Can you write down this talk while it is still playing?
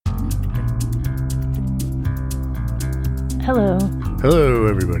Hello. Hello,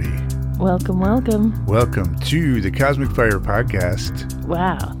 everybody. Welcome. Welcome to the Cosmic Fire Podcast.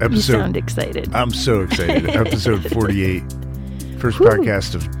 Wow. You sound excited. I'm so excited. Episode 48. First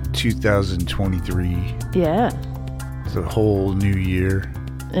podcast of 2023. Yeah. It's a whole new year.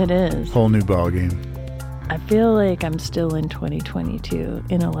 It is. Whole new ballgame. I feel like I'm still in 2022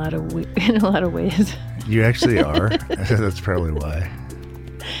 in a lot of ways. You actually are. That's probably why.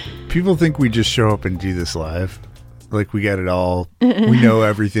 People think we just show up and do this live. Like we got it all. We know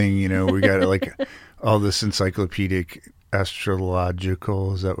everything, you know. We got it like all this encyclopedic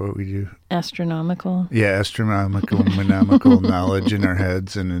astrological. Is that what we do? Astronomical. Yeah, astronomical knowledge in our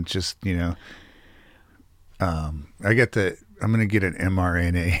heads. And it's just, you know, I'm going to get an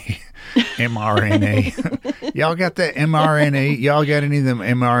mRNA. mRNA. Y'all got that mRNA? Y'all got any of them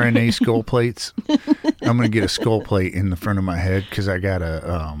mRNA skull plates? I'm going to get a skull plate in the front of my head because I got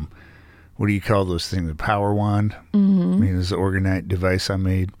a, what do you call those things? The power wand. Mm-hmm. I mean, it's an orgonite device I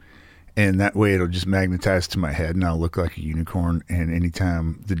made. And that way it'll just magnetize to my head and I'll look like a unicorn. And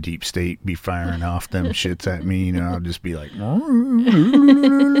anytime the deep state be firing off them shits at me, you know, I'll just be like,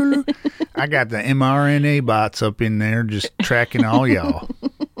 I got the mRNA bots up in there just tracking all y'all.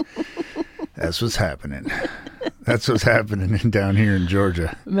 That's what's happening. That's what's happening down here in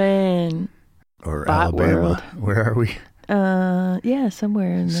Georgia. Man. Or Bot Alabama. world. Where are we? Yeah,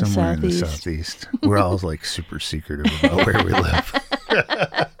 somewhere in the Somewhere southeast. in the southeast. We're all like super secretive about where we live.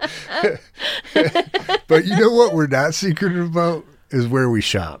 But you know what we're not secretive about is where we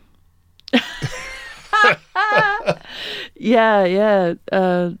shop. Yeah.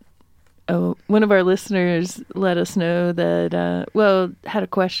 One of our listeners let us know that, had a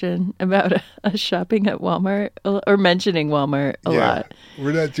question about us shopping at Walmart or mentioning Walmart a lot.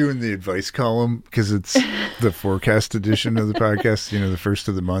 We're not doing the advice column because it's the forecast edition of the podcast, you know, the first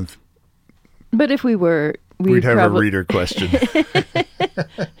of the month. But if we were, we'd have a reader question.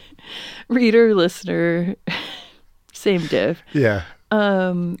 Reader, listener, same diff. Yeah.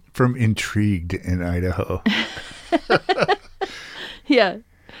 From Intrigued in Idaho. Yeah.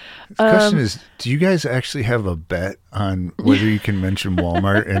 The question is, do you guys actually have a bet on whether you can mention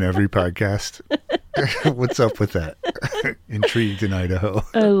Walmart in every podcast? What's up with that? Intrigued in Idaho.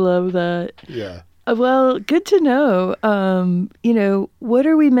 I love that. Yeah. Well, good to know. You know, what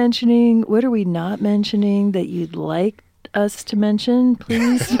are we mentioning? What are we not mentioning that you'd like us to mention?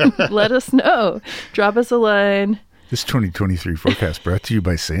 Please let us know. Drop us a line. This 2023 forecast brought to you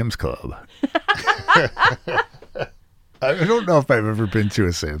by Sam's Club. I don't know if I've ever been to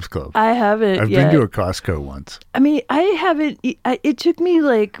a Sam's Club. I haven't I've yet. been to a Costco once. I mean, I haven't. It took me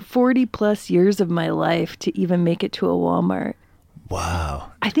like 40 plus years of my life to even make it to a Walmart.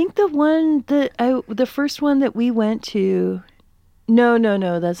 Wow. I think the first one that we went to,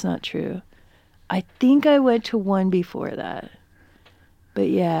 no, that's not true. I think I went to one before that. But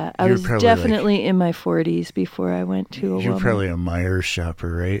yeah, I was definitely in my 40s before I went to a Walmart. You're probably a Meijer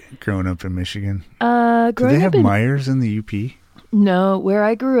shopper, right? Growing up in Michigan. Do they have Meijers in the UP? No, where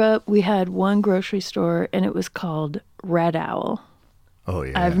I grew up, we had one grocery store, and it was called Red Owl. Oh,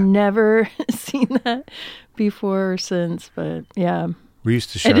 yeah. I've never seen that before or since, but yeah. We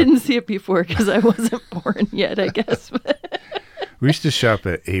used to shop. I didn't see it before because I wasn't born yet, I guess. We used to shop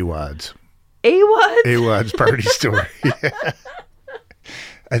at AWOD's. AWOD's? AWOD's party store. Yeah.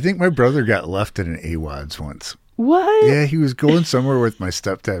 I think my brother got left at an AWOD's once. What? Yeah, he was going somewhere with my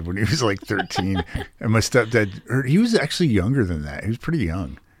stepdad when he was like 13. And my stepdad, he was actually younger than that. He was pretty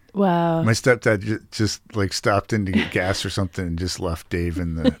young. Wow. My stepdad just like stopped in to get gas or something and just left Dave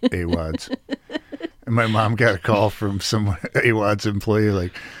in the AWOD's. And my mom got a call from some AWOD's employee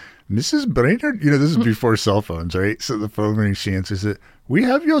like, Mrs. Brainerd? You know, this is before cell phones, right? So the phone rings, she answers it. We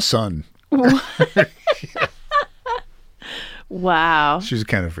have your son. Yeah. Wow. She was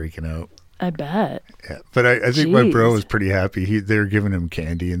kind of freaking out. I bet. Yeah, but I think my bro was pretty happy. They were giving him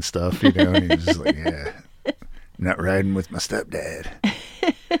candy and stuff, you know, and he was just like, yeah, not riding with my stepdad.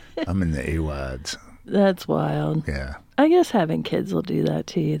 I'm in the AWOD's. That's wild. Yeah. I guess having kids will do that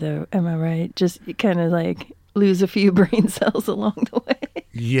to you, though. Am I right? Just kind of like lose a few brain cells along the way.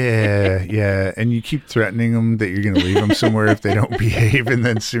 Yeah. And you keep threatening them that you're going to leave them somewhere if they don't behave. And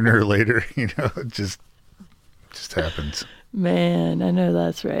then sooner or later, you know, it just happens. Man, I know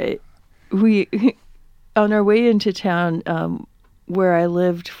that's right. We, on our way into town, where I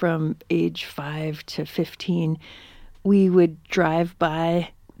lived from age 5 to 15, we would drive by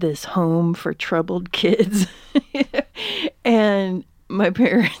this home for troubled kids. And my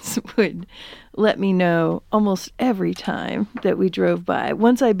parents would let me know almost every time that we drove by.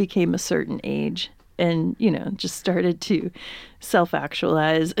 Once I became a certain age, and, just started to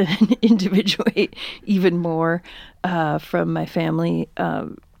self-actualize and individuate even more from my family.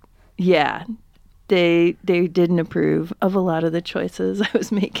 Yeah, they didn't approve of a lot of the choices I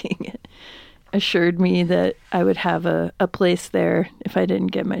was making. It assured me that I would have a place there if I didn't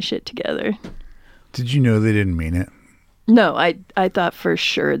get my shit together. Did you know they didn't mean it? No, I thought for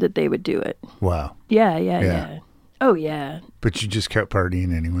sure that they would do it. Wow. Yeah. Oh, yeah. But you just kept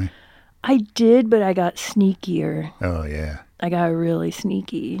partying anyway? I did, but I got sneakier. Oh, yeah. I got really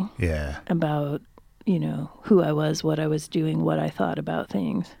sneaky. Yeah. About, who I was, what I was doing, what I thought about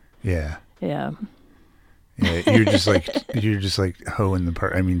things. Yeah. Yeah. Yeah, you're just like towing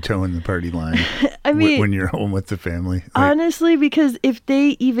the party line. I mean, when you're home with the family. Honestly, because if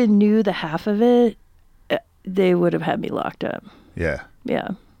they even knew the half of it, they would have had me locked up. Yeah. Yeah.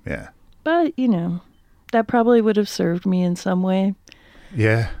 Yeah. But, that probably would have served me in some way.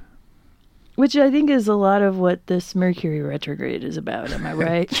 Yeah. Which I think is a lot of what this Mercury retrograde is about. Am I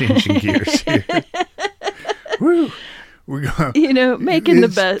right? Changing gears here. Woo. We're going, making the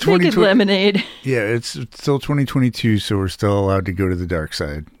best, making lemonade. Yeah, it's still 2022, so we're still allowed to go to the dark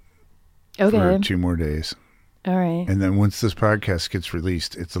side. Okay. For 2 more days. All right. And then once this podcast gets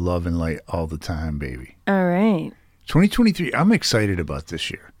released, it's love and light all the time, baby. All right. 2023, I'm excited about this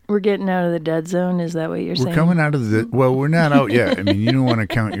year. We're getting out of the dead zone. Is that what you're saying? We're coming out of we're not out yet. I mean, you don't want to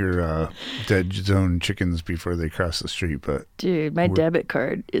count your dead zone chickens before they cross the street, but... Dude, my debit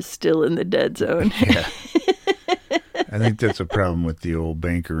card is still in the dead zone. Yeah. I think that's a problem with the old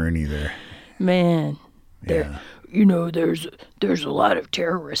bankeroonie there. Man. Yeah. There's a lot of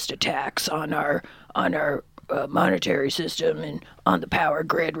terrorist attacks on our monetary system and on the power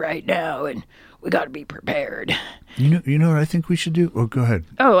grid right now, and we got to be prepared. You know what I think we should do? Oh, go ahead.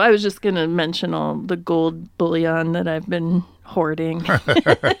 Oh, I was just going to mention all the gold bullion that I've been hoarding.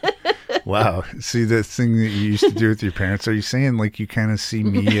 Wow. See that thing that you used to do with your parents? Are you saying like you kind of see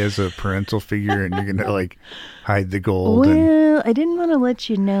me as a parental figure and you're going to like hide the gold? Well, I didn't want to let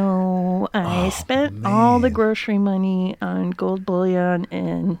you know I spent all the grocery money on gold bullion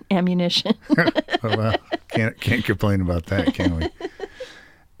and ammunition. Oh, well, can't complain about that, can we?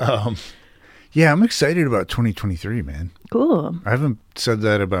 Yeah, I'm excited about 2023, man. Cool. I haven't said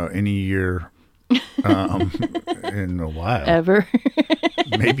that about any year in a while. Ever.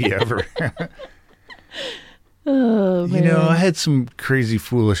 Maybe ever. Oh, man. I had some crazy,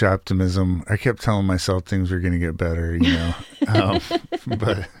 foolish optimism. I kept telling myself things were going to get better,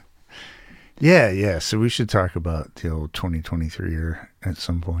 but yeah. So we should talk about the old 2023 year at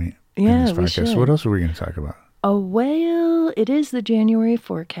some point. Yeah, in this podcast. we should. What else are we going to talk about? Oh, well, it is the January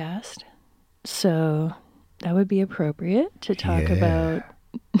forecast. So that would be appropriate to talk about.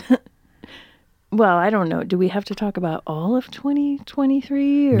 Well, I don't know. Do we have to talk about all of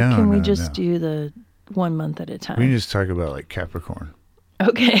 2023 or can we just do the 1 month at a time? We can just talk about like Capricorn.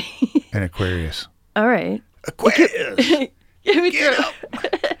 Okay. And Aquarius. All right. Aquarius. Get up.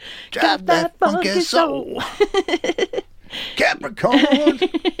 Drive that funky soul. Capricorn.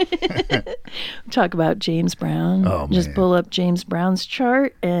 Talk about James Brown. Oh, just man. pull up James Brown's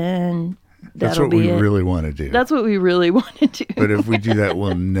chart and that's that'll what be we it. really want to do. That's what we really want to do. But if we do that,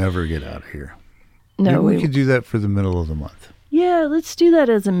 we'll never get out of here. No, Maybe we could do that for the middle of the month. Yeah, let's do that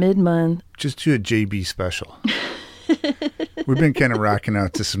as a mid-month. Just do a JB special. We've been kind of rocking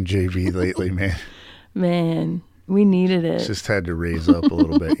out to some JB lately, man. Man, we needed it. Just had to raise up a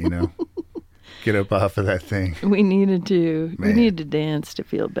little bit, Get up off of that thing. We needed to. Man. We needed to dance to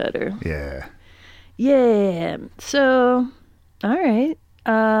feel better. Yeah. Yeah. So, all right.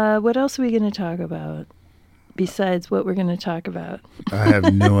 What else are we going to talk about besides what we're going to talk about? I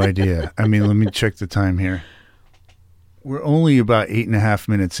have no idea. I mean, let me check the time here. We're only about 8.5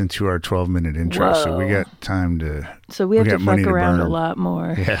 minutes into our 12-minute intro, so we got time to. So we have to got money fuck to around burn. a lot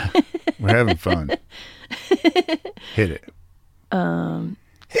more. Yeah, we're having fun. Hit it.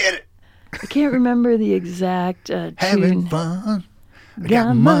 Hit it. I can't remember the exact Having tune. fun. I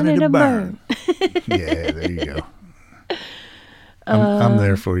got money to burn. Yeah, there you go. I'm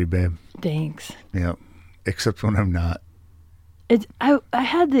there for you, babe. Thanks. Yep. Except when I'm not. I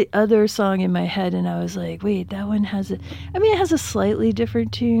had the other song in my head and I was like, wait, that one has it has a slightly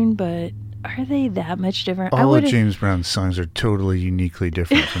different tune, but are they that much different? All of James Brown's songs are totally uniquely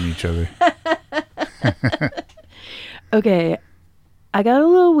different from each other. Okay, I got a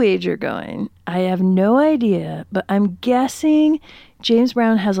little wager going. I have no idea, but I'm guessing James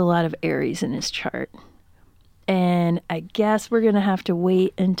Brown has a lot of Aries in his chart. And I guess we're going to have to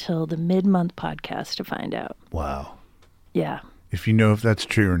wait until the mid-month podcast to find out. Wow. Yeah. If you know if that's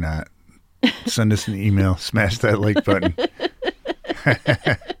true or not, send us an email, smash that like button.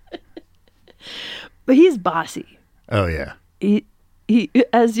 But he's bossy. Oh yeah. He,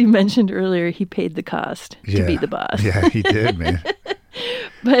 as you mentioned earlier, he paid the cost to be the boss. Yeah, he did, man.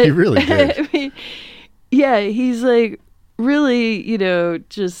 But He really did. I mean, yeah, he's like really,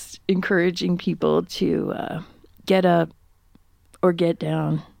 just encouraging people to get up or get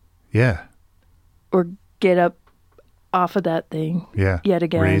down Yeah. or get up off of that thing. Yeah. Yet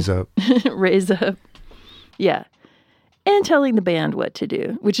again. Raise up. Raise up. Yeah. And telling the band what to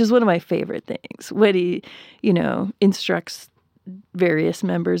do, which is one of my favorite things. When he, instructs various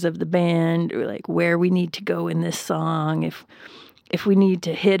members of the band, or like where we need to go in this song, if we need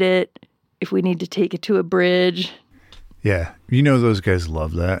to hit it, if we need to take it to a bridge. Yeah. Those guys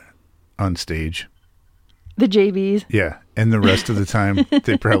love that on stage. The JVs. Yeah. And the rest of the time,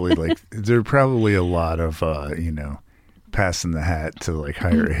 they probably there are probably a lot of, passing the hat to like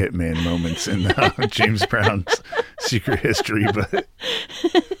hire a hitman moments in James Brown's Secret History, but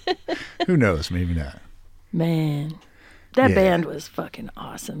who knows? Maybe not. Man, that band was fucking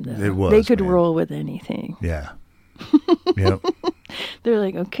awesome, though. It was. They could man. roll with anything. Yeah. Yep. They're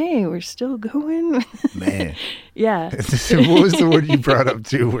like, okay, we're still going. Man. Yeah. What was the one you brought up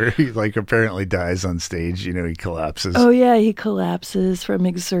too, where he like apparently dies on stage? He collapses. Oh yeah, he collapses from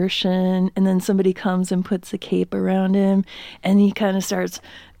exertion, and then somebody comes and puts a cape around him, and he kind of starts,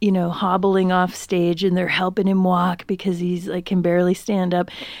 hobbling off stage, and they're helping him walk because he's like can barely stand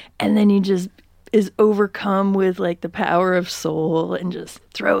up, and then he just is overcome with like the power of soul and just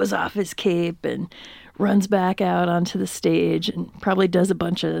throws off his cape and runs back out onto the stage and probably does a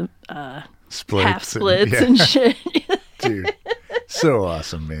bunch of half splits and shit. Dude, so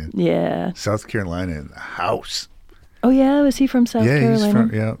awesome, man. Yeah. South Carolina in the house. Oh yeah, was he from South Carolina? He's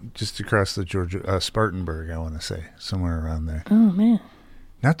from just across the Georgia Spartanburg, I want to say, somewhere around there. Oh man.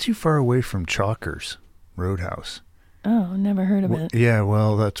 Not too far away from Chalkers Roadhouse. Oh, never heard of it. Yeah,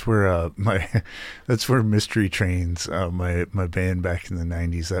 well, that's where that's where Mystery Trains, my band back in the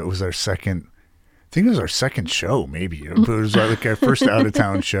 90s. That was our second. I think it was our second show, maybe. It was like our first out of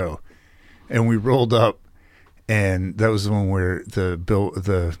town show, and we rolled up, and that was the one where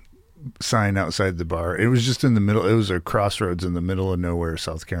the sign outside the bar. It was just in the middle. It was a crossroads in the middle of nowhere,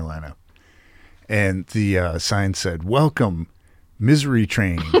 South Carolina, and the sign said, "Welcome, Misery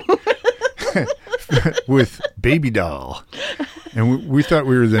Train." With Baby Doll. And we thought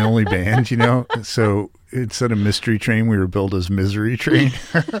we were the only band, so instead of Mystery Train, we were billed as Misery Train.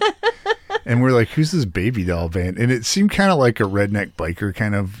 And we're like, who's this Baby Doll band? And it seemed kind of like a redneck biker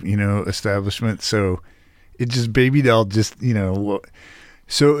kind of, establishment. So it just, Baby Doll just,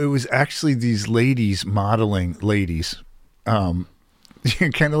 so it was actually these modeling ladies, kind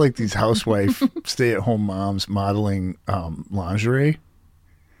of like these housewife stay-at-home moms modeling lingerie.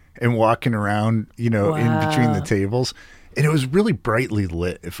 And walking around, Wow. in between the tables. And it was really brightly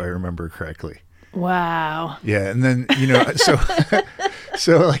lit, if I remember correctly. Wow. Yeah. And then,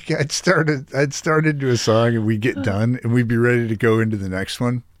 so like I'd start into a song and we'd get done and we'd be ready to go into the next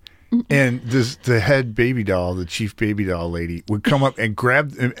one. And the head Baby Doll, the chief Baby Doll lady would come up and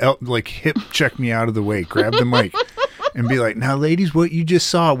grab, like hip check me out of the way, grab the mic and be like, now ladies, what you just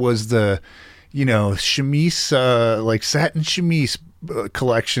saw was the, chemise, like satin chemise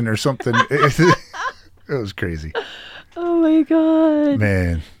collection or something. It was crazy. Oh my god,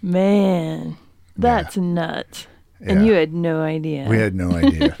 man, that's nuts. Yeah. And you had no idea. We had no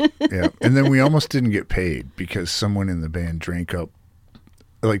idea. Yeah, and then we almost didn't get paid because someone in the band ran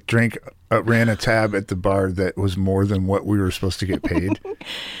a tab at the bar that was more than what we were supposed to get paid.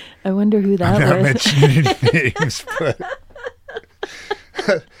 I wonder who that I'm not was. mentioning any names, but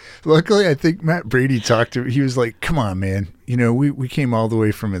luckily, I think Matt Brady talked to. He was like, "Come on, man. We came all the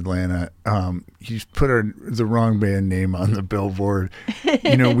way from Atlanta. He's put the wrong band name on the billboard.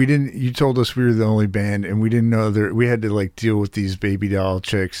 We didn't. You told us we were the only band, and we didn't know that we had to like deal with these Baby Doll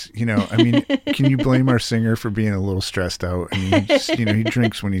chicks. I mean, can you blame our singer for being a little stressed out? I mean, he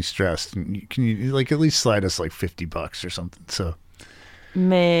drinks when he's stressed. And can you like at least slide us like $50 or something? So,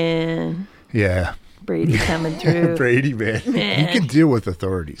 Man, yeah." Brady coming through. Brady, man. He could deal with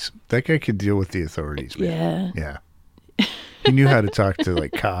authorities. That guy could deal with the authorities, man. Yeah. He knew how to talk to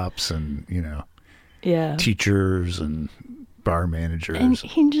like cops and, teachers and bar managers. And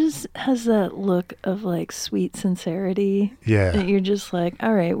he just has that look of like sweet sincerity. Yeah. That you're just like,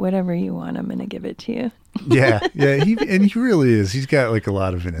 all right, whatever you want, I'm going to give it to you. Yeah. He really is. He's got like a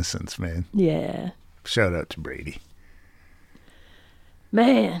lot of innocence, man. Yeah. Shout out to Brady.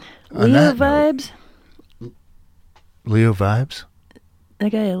 Man, On Leo that vibes. Leo vibes?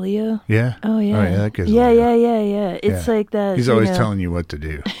 That guy, Leo? Yeah. Oh, yeah. Oh, yeah, that guy's yeah, Leo. yeah. It's like that. He's always telling you what to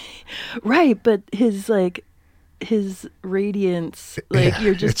do. Right, but his like his radiance. Like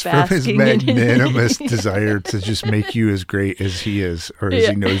you're just it's from his basking in it. magnanimous desire to just make you as great as he is, or as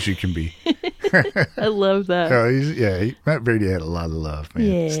he knows you can be. I love that. Oh, Matt Brady had a lot of love, man.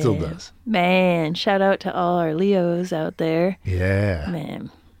 Yeah. Still does. Man, shout out to all our Leos out there. Yeah.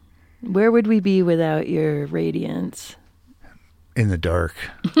 Man, where would we be without your radiance? In the dark.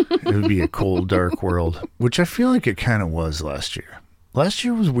 It would be a cold, dark world, which I feel like it kind of was last year. Last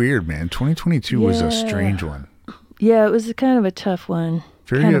year was weird, man. 2022 was a strange one. Yeah, it was kind of a tough one.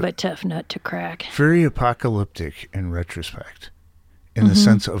 Very kind of a tough nut to crack. Very apocalyptic in retrospect, in the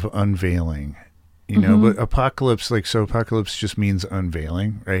sense of unveiling, you know, but apocalypse, so apocalypse just means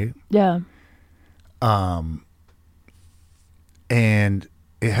unveiling, right? Yeah. And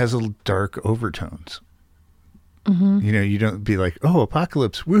it has a dark overtones. You know, you don't be like, oh,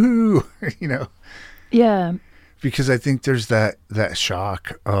 apocalypse, woohoo, you know? Yeah. Because I think there's that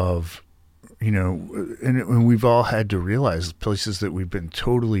shock of, you know, and we've all had to realize places that we've been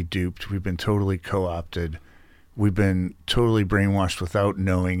totally duped, we've been totally co-opted, we've been totally brainwashed without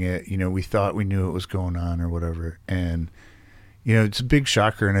knowing it. You know, we thought we knew what was going on or whatever. And, you know, it's a big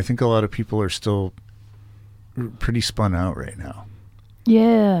shocker. And I think a lot of people are still pretty spun out right now.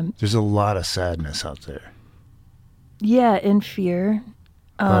 Yeah. There's a lot of sadness out there. Yeah, and fear.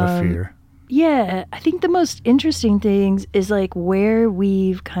 A lot of fear. Yeah, I think the most interesting things is like where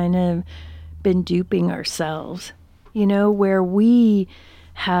we've kind of been duping ourselves, you know, where we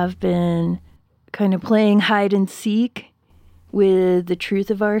have been kind of playing hide and seek with the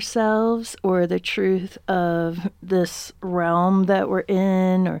truth of ourselves or the truth of this realm that we're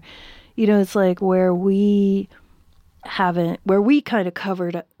in, or, you know, it's like where we kind of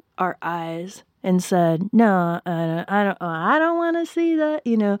covered our eyes and said, no, I don't want to see that,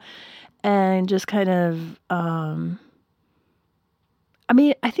 you know, and just kind of, I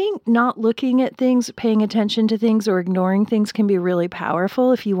mean, I think not looking at things, paying attention to things, or ignoring things can be really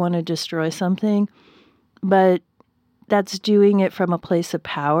powerful if you want to destroy something, but that's doing it from a place of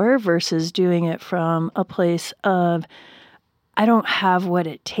power versus doing it from a place of, I don't have what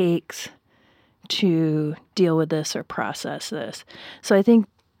it takes to deal with this or process this. So I think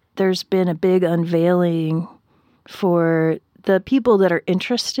there's been a big unveiling for the people that are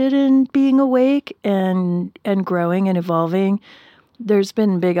interested in being awake and growing and evolving. There's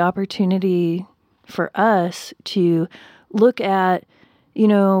been big opportunity for us to look at, you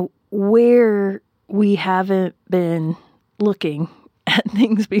know, where we haven't been looking at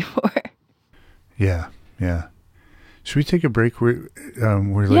things before. Yeah, yeah. Should we take a break? We're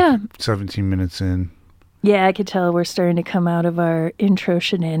like 17 minutes in. Yeah, I could tell we're starting to come out of our intro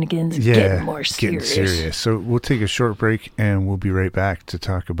shenanigans and get more serious. Getting serious. So we'll take a short break and we'll be right back to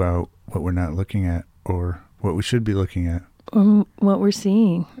talk about what we're not looking at or what we should be looking at. What we're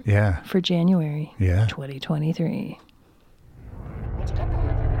seeing. Yeah. For January. Yeah. 2023.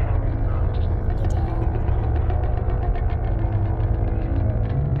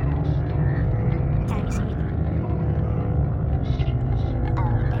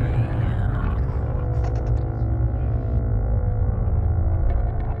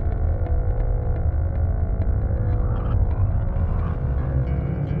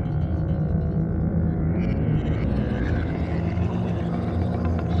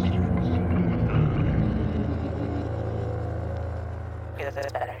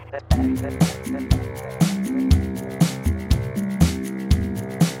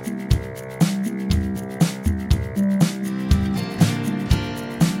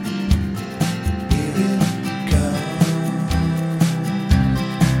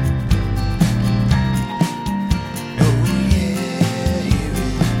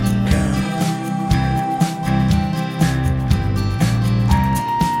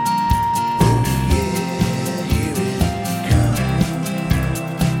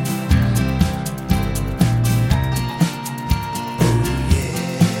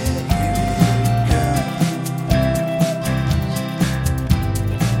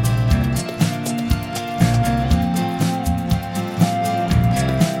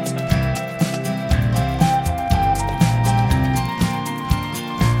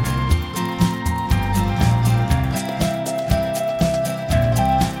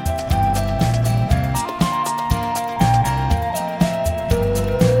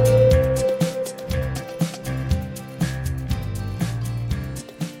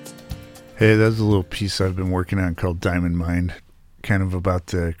 Hey, that's a little piece I've been working on called Diamond Mind, kind of about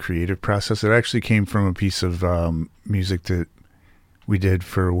the creative process. It actually came from a piece of music that we did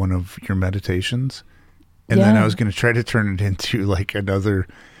for one of your meditations. And then I was going to try to turn it into like another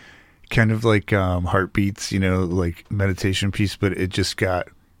kind of like heartbeats, you know, like meditation piece, but it just got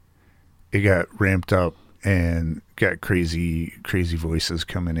ramped up and got crazy voices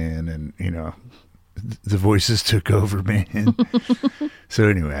coming in, and the voices took over, man. So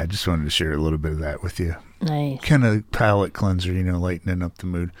anyway, I just wanted to share a little bit of that with you. Nice. Kind of palate cleanser, lightening up the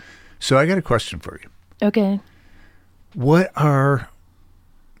mood. So I got a question for you. Okay. What's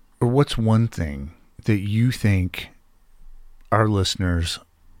one thing that you think our listeners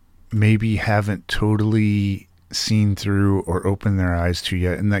maybe haven't totally seen through or opened their eyes to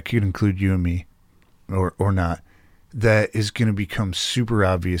yet, and that could include you and me, or not, that is going to become super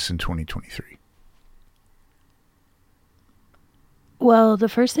obvious in 2023? Well, the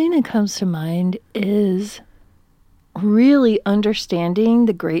first thing that comes to mind is really understanding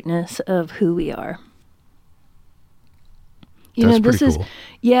the greatness of who we are. That's pretty cool.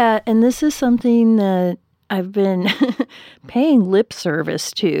 And this is something that I've been paying lip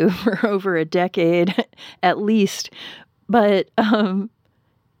service to for over a decade at least. But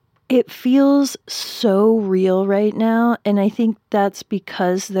it feels so real right now. And I think that's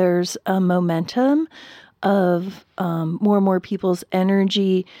because there's a momentum of more and more people's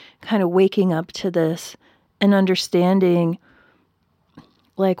energy kind of waking up to this and understanding,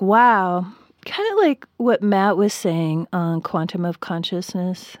 like, wow, kind of like what Matt was saying on Quantum of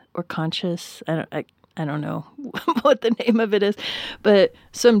Consciousness or Conscious. I don't know what the name of it is, but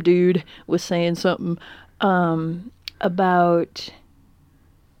some dude was saying something about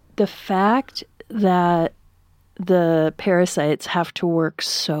the fact that the parasites have to work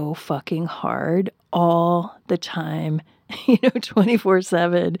so fucking hard all the time,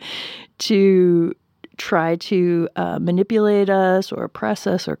 24/7, to try to manipulate us or oppress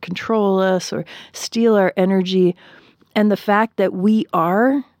us or control us or steal our energy. And the fact that we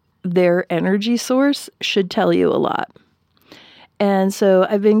are their energy source should tell you a lot. And so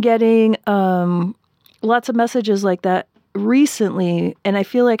I've been getting lots of messages like that recently, and I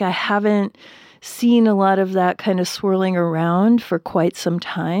feel like I haven't seen a lot of that kind of swirling around for quite some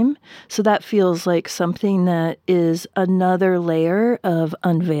time. So that feels like something that is another layer of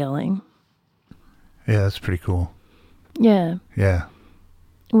unveiling. Yeah, that's pretty cool. Yeah. Yeah.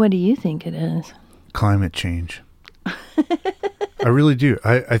 What do you think it is? Climate change. I really do.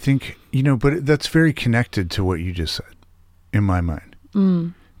 I think, but that's very connected to what you just said in my mind.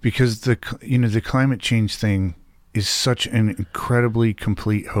 Because the climate change thing is such an incredibly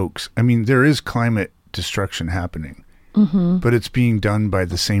complete hoax. I mean, there is climate destruction happening, but it's being done by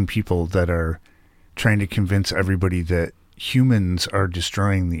the same people that are trying to convince everybody that humans are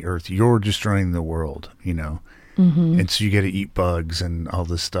destroying the earth. You're destroying the world, and so you got to eat bugs and all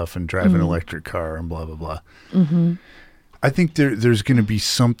this stuff and drive an electric car and blah, blah, blah. I think there's going to be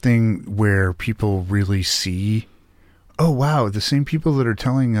something where people really see, oh, wow, the same people that are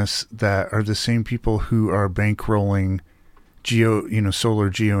telling us that are the same people who are bankrolling solar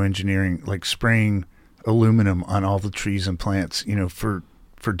geoengineering, like spraying aluminum on all the trees and plants, for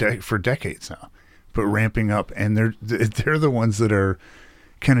decades now, but ramping up. And they're the ones that are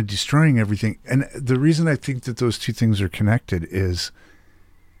kind of destroying everything. And the reason I think that those two things are connected is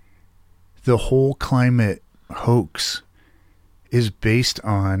the whole climate hoax is based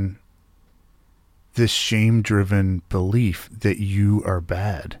on this shame-driven belief that you are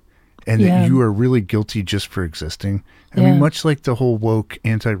bad and that you are really guilty just for existing. I mean, much like the whole woke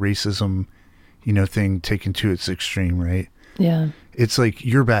anti-racism, thing taken to its extreme, right? Yeah. It's like,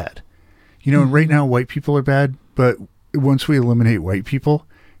 you're bad. Right now white people are bad, but once we eliminate white people,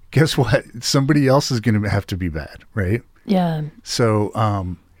 guess what? Somebody else is going to have to be bad, right? Yeah. So,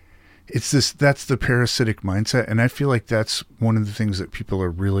 that's the parasitic mindset. And I feel like that's one of the things that people are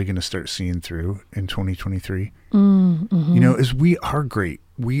really going to start seeing through in 2023, is we are great.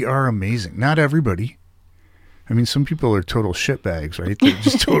 We are amazing. Not everybody. I mean, some people are total shitbags, right? They're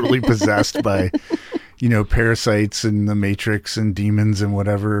just totally possessed by, parasites and the Matrix and demons and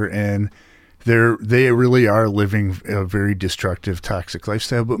whatever. And they really are living a very destructive, toxic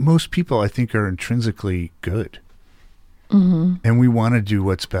lifestyle. But most people, I think, are intrinsically good. And we want to do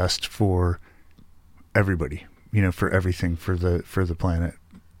what's best for everybody, for everything, for the planet,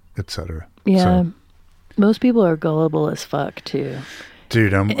 etc. Yeah. So, most people are gullible as fuck too.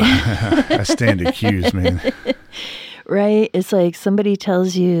 Dude, I stand accused, man. Right? It's like somebody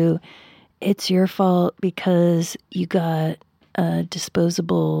tells you it's your fault because you got a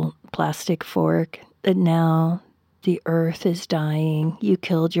disposable plastic fork that now the earth is dying. You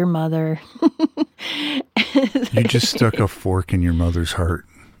killed your mother. You just stuck a fork in your mother's heart.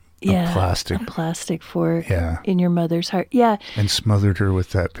 A plastic fork in your mother's heart. Yeah. And smothered her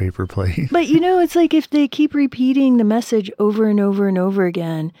with that paper plate. But it's like if they keep repeating the message over and over and over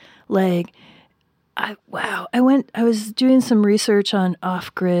again, like, I was doing some research on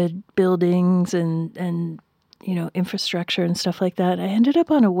off-grid buildings and infrastructure and stuff like that. I ended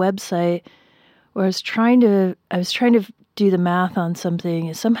up on a website where I was trying to do the math on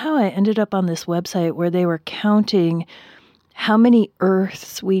something. Somehow I ended up on this website where they were counting how many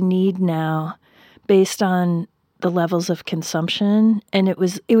Earths we need now based on the levels of consumption. And it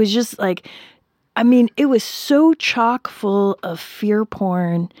was just like, it was so chock full of fear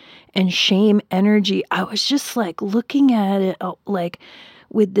porn and shame energy. I was just like looking at it like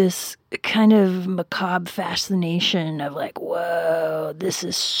with this kind of macabre fascination of like, whoa, this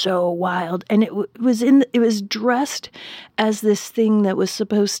is so wild. And it was dressed as this thing that was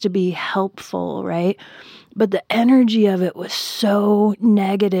supposed to be helpful, right? But the energy of it was so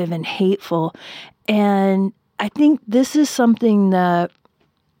negative and hateful. And I think this is something that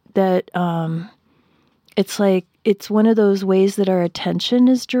it's like, it's one of those ways that our attention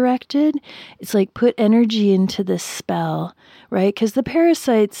is directed. It's like put energy into this spell, right? Because the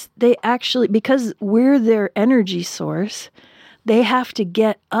parasites, they actually, because we're their energy source, they have to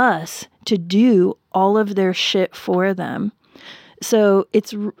get us to do all of their shit for them. So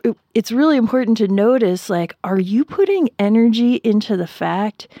it's really important to notice, like, are you putting energy into the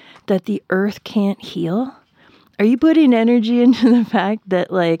fact that the earth can't heal? Are you putting energy into the fact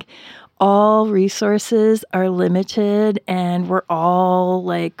that, like, all resources are limited and we're all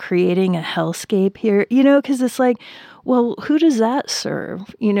like creating a hellscape here, because it's like, well, who does that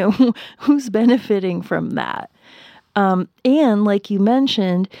serve? Who's benefiting from that? And like you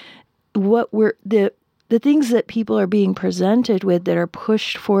mentioned, what we're the things that people are being presented with that are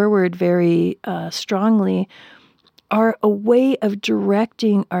pushed forward very strongly are a way of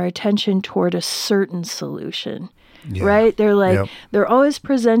directing our attention toward a certain solution. Yeah. Right? They're like, yep. They're always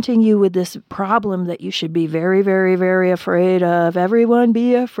presenting you with this problem that you should be very, very, very afraid of. Everyone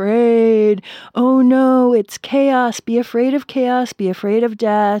be afraid. Oh no, it's chaos. Be afraid of chaos. Be afraid of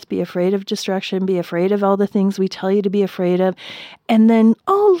death. Be afraid of destruction. Be afraid of all the things we tell you to be afraid of. And then,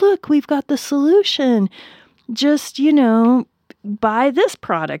 oh, look, we've got the solution. Just, buy this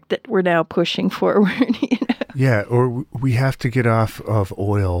product that we're now pushing forward. Yeah, or we have to get off of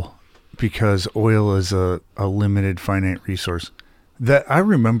oil, because oil is a limited finite resource. That I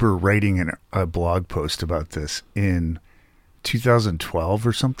remember writing a blog post about this in 2012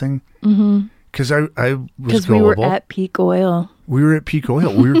 or something. Mm-hmm. Because I was gullible. Because we were at peak oil. We were at peak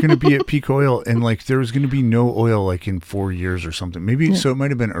oil. We were going to be at peak oil, and like there was going to be no oil like in 4 years or something. Maybe yeah. So it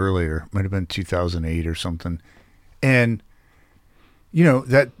might have been earlier. Might have been 2008 or something. And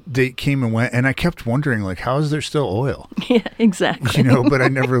that date came and went, and I kept wondering, like, how is there still oil? Yeah, exactly. But I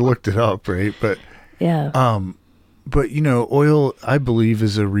never looked it up, right? But yeah. But oil, I believe,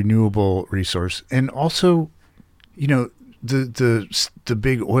 is a renewable resource, and also, the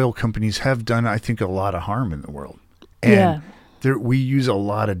big oil companies have done, I think, a lot of harm in the world, and we use a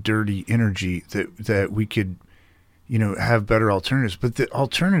lot of dirty energy that we could, have better alternatives. But the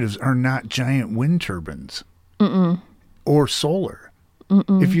alternatives are not giant wind turbines. Mm-mm. Or solar.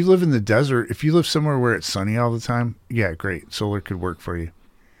 Mm-mm. If you live in the desert, if you live somewhere where it's sunny all the time, yeah, great. Solar could work for you.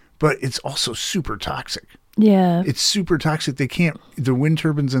 But it's also super toxic. Yeah. It's super toxic. The wind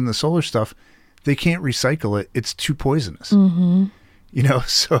turbines and the solar stuff, they can't recycle it. It's too poisonous. Mm-hmm.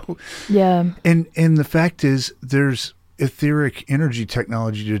 So. Yeah. And the fact is, there's etheric energy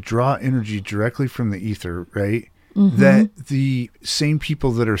technology to draw energy directly from the ether, right? Mm-hmm. That the same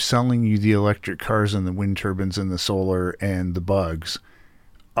people that are selling you the electric cars and the wind turbines and the solar and the bugs,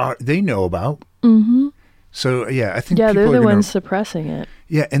 they know about. Mm-hmm. So, yeah, I think people they're the ones suppressing it.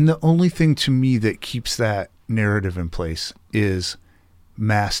 Yeah, and the only thing to me that keeps that narrative in place is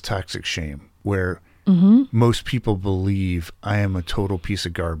mass toxic shame, where most people believe I am a total piece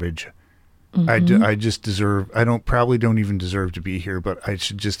of garbage. Mm-hmm. I just deserve, probably don't even deserve to be here, but I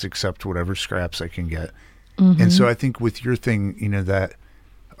should just accept whatever scraps I can get. Mm-hmm. And so I think with your thing, that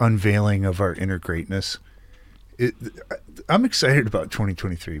unveiling of our inner greatness, I'm excited about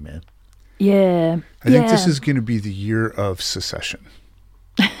 2023, man. Yeah. I think this is going to be the year of secession.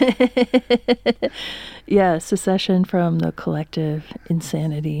 Yeah, secession from the collective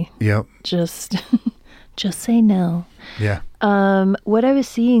insanity. Yep. Just say no. Yeah. What I was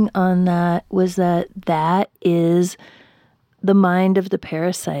seeing on that was that is the mind of the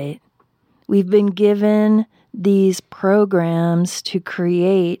parasite. We've been given these programs to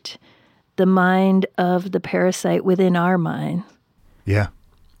create the mind of the parasite within our mind. Yeah.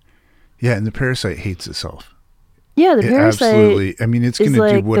 Yeah, and the parasite hates itself. Yeah, the parasite absolutely. I mean, it's going to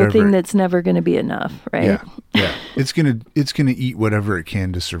like do whatever. The thing that's never going to be enough, right? Yeah. It's going to eat whatever it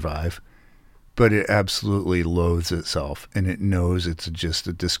can to survive. but it absolutely loathes itself, and it knows it's just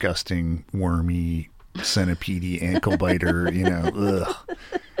a disgusting, wormy, centipede ankle biter, ugh.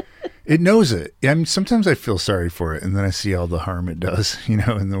 It knows it. I mean, sometimes I feel sorry for it, and then I see all the harm it does,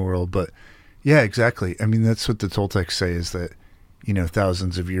 in the world. But yeah, exactly. I mean, that's what the Toltecs say, is that,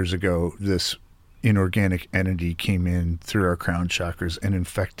 thousands of years ago, this inorganic entity came in through our crown chakras and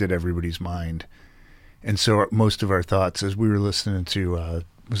infected everybody's mind. And so most of our thoughts, as we were listening to,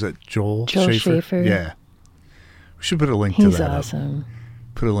 was that Joel Schaefer? Yeah. We should put a link to that. He's awesome.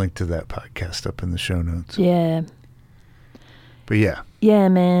 Put a link to that podcast up in the show notes. Yeah. But yeah. Yeah,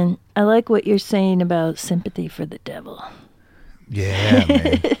 man. I like what you're saying about sympathy for the devil. Yeah,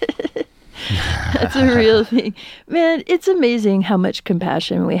 man. That's a real thing. Man, it's amazing how much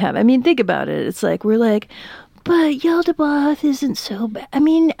compassion we have. I mean, think about it. It's like, we're like, but Yaldabaoth isn't so bad. I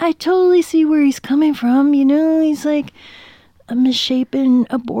mean, I totally see where he's coming from. He's like a misshapen,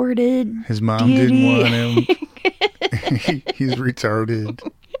 aborted His mom deity. didn't want him. He's retarded.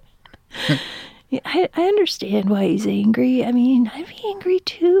 Yeah, I understand why he's angry. I mean, I'd be angry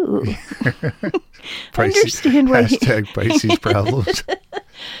too. I understand why. Pisces problems.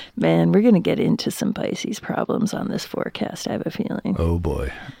 Man, we're going to get into some Pisces problems on this forecast, I have a feeling. Oh,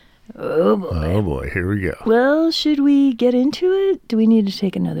 boy. Oh, boy. Oh, boy. Here we go. Well, should we get into it? Do we need to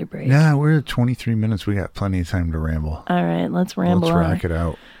take another break? Nah, we're at 23 minutes. We got plenty of time to ramble. All right, let's ramble on. Let's rock it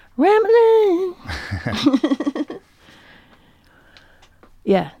out. Rambling!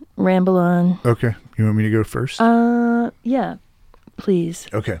 Yeah, ramble on. Okay. You want me to go first? Yeah, please.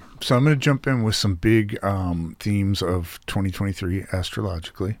 Okay. So I'm going to jump in with some big themes of 2023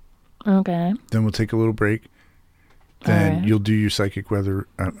 astrologically. Okay. Then we'll take a little break. Then right. You'll do your psychic weather.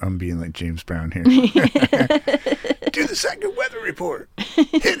 I'm being like James Brown here. Do the psychic weather report.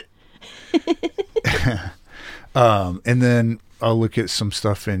 Hit it. And then I'll look at some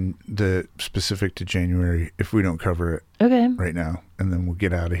stuff in the specific to January if we don't cover it right now. And then we'll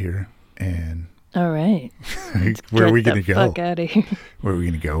get out of here. And all right. Where are we going to go? Fuck out of here. Where are we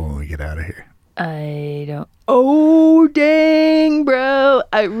going to go when we get out of here? I don't. Oh, dang, bro.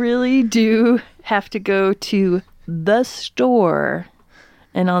 I really do have to go to the store.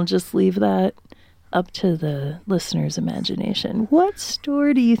 And I'll just leave that up to the listener's imagination. What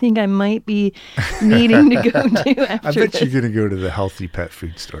store do you think I might be needing to go to after I bet this? you're going to go to the healthy pet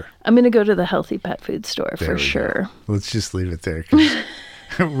food store. I'm going to go to the healthy pet food store for sure. Go. Let's just leave it there, because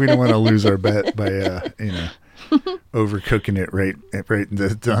we don't want to lose our bet by, overcooking it right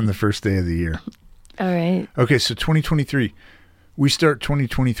on the first day of the year. All right. Okay, so 2023. We start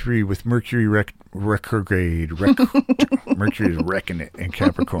 2023 with Mercury retrograde. Mercury is wrecking it in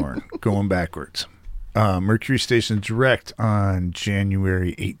Capricorn, going backwards. Mercury stations direct on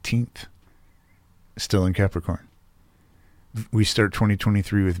January 18th, still in Capricorn. We start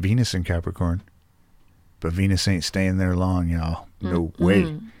 2023 with Venus in Capricorn, but Venus ain't staying there long, y'all. No way.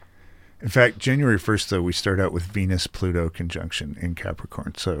 In fact, January 1st, though, we start out with Venus-Pluto conjunction in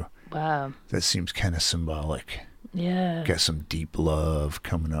Capricorn, so wow, that seems kind of symbolic. Yeah. Got some deep love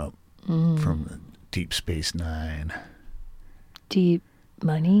coming up from Deep Space Nine. Deep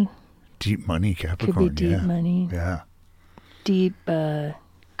money. Deep money, Capricorn. Could be deep money. Yeah. Deep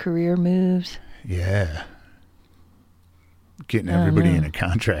career moves. Yeah. Getting everybody in a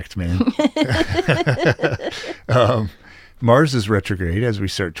contract, man. Mars is retrograde as we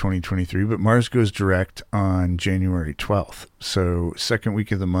start 2023, but Mars goes direct on January 12th. So second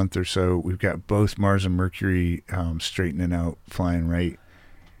week of the month or so, we've got both Mars and Mercury straightening out, flying right.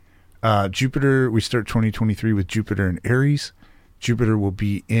 Jupiter, we start 2023 with Jupiter in Aries. Jupiter will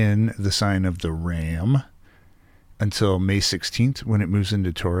be in the sign of the Ram until May 16th when it moves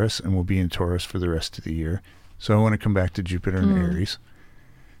into Taurus, and will be in Taurus for the rest of the year. So I want to come back to Jupiter in Aries.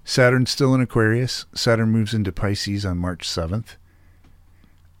 Saturn's still in Aquarius. Saturn moves into Pisces on March 7th.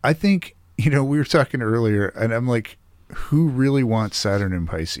 I think, we were talking earlier, and I'm like, who really wants Saturn in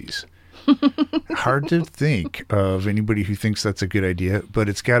Pisces? Hard to think of anybody who thinks that's a good idea, but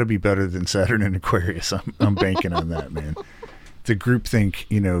it's got to be better than Saturn in Aquarius. I'm banking on that, man. The groupthink,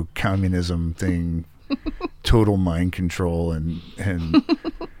 communism thing, total mind control, and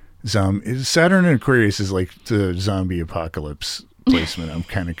Saturn in Aquarius is like the zombie apocalypse placement. I'm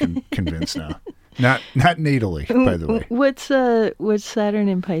kind of convinced now. Not natally, by the way. What's Saturn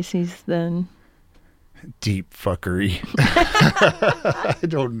in Pisces then? Deep fuckery. I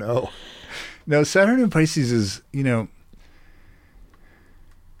don't know. No, Saturn in Pisces is,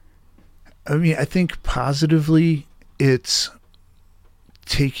 I think positively it's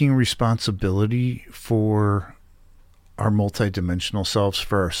taking responsibility for our multidimensional selves,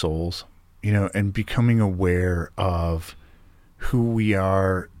 for our souls, and becoming aware of who we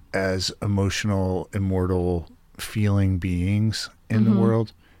are as emotional, immortal, feeling beings in the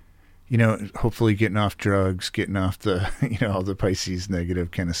world. You know, hopefully getting off drugs, getting off the, all the Pisces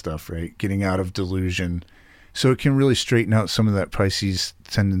negative kind of stuff, right? Getting out of delusion. So it can really straighten out some of that Pisces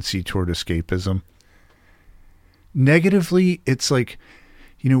tendency toward escapism. Negatively, it's like,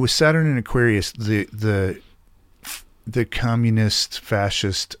 with Saturn and Aquarius, the communist,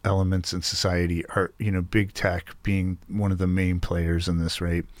 fascist elements in society are, big tech being one of the main players in this,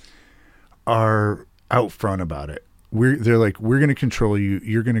 right, are out front about it. They're like, we're going to control you.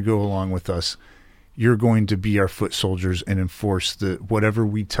 You're going to go along with us. You're going to be our foot soldiers and enforce whatever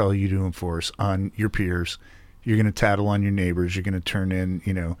we tell you to enforce on your peers. You're going to tattle on your neighbors. You're going to turn in,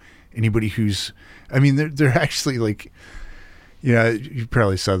 anybody who's, they're actually like, you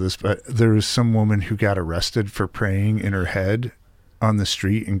probably saw this, but there was some woman who got arrested for praying in her head on the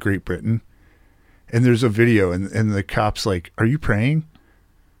street in Great Britain. And there's a video and the cop's like, are you praying?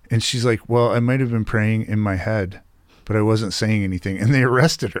 And she's like, well, I might have been praying in my head, but I wasn't saying anything. And they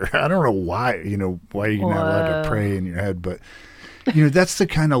arrested her. I don't know why, why you're not allowed to pray in your head. But, that's the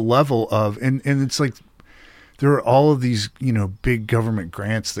kind of level of, and it's like, there are all of these, big government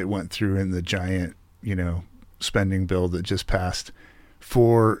grants that went through in the giant, spending bill that just passed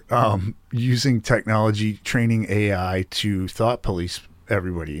for using technology, training AI to thought police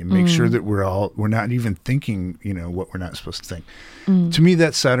everybody and make sure that we're not even thinking, what we're not supposed to think. To me,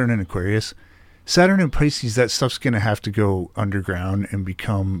 that's Saturn and Aquarius. Saturn and Pisces, that stuff's going to have to go underground and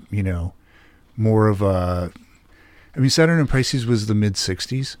become, more of a, Saturn and Pisces was the mid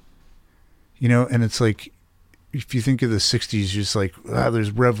 60s, and it's like, if you think of the 60s, just like,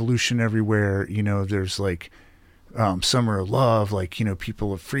 there's revolution everywhere. There's like summer of love, like,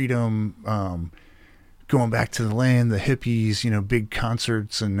 people of freedom, going back to the land, the hippies, big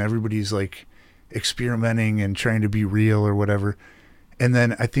concerts, and everybody's like experimenting and trying to be real or whatever. And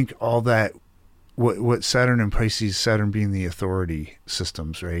then I think all that, what Saturn and Pisces, Saturn being the authority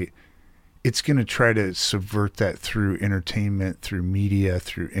systems, right? It's going to try to subvert that through entertainment, through media,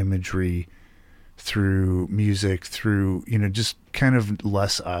 through imagery, through music, through, just kind of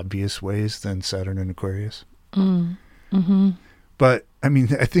less obvious ways than Saturn and Aquarius. But I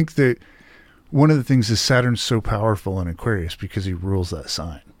think that one of the things is Saturn's so powerful in Aquarius because he rules that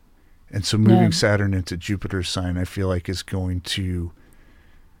sign. And so moving Saturn into Jupiter's sign, I feel like is going to,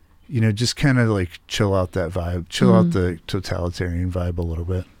 just kind of like chill out that vibe, chill out the totalitarian vibe a little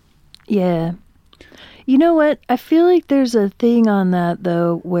bit. Yeah. You know what? I feel like there's a thing on that,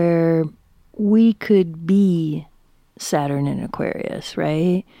 though, where we could be Saturn and Aquarius,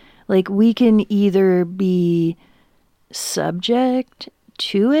 right? Like we can either be subject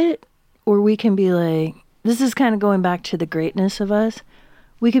to it, or we can be like, this is kind of going back to the greatness of us.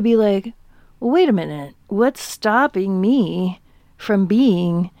 We could be like, well, wait a minute. What's stopping me from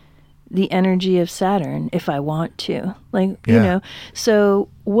being the energy of Saturn if I want to? Like, so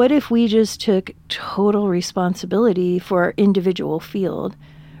what if we just took total responsibility for our individual field,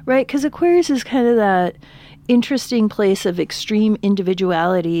 right? Because Aquarius is kind of that interesting place of extreme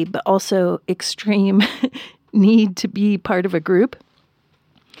individuality, but also extreme need to be part of a group.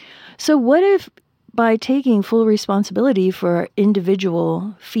 So what if by taking full responsibility for our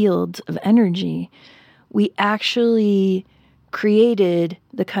individual fields of energy, we actually created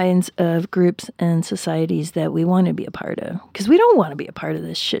the kinds of groups and societies that we want to be a part of? Because we don't want to be a part of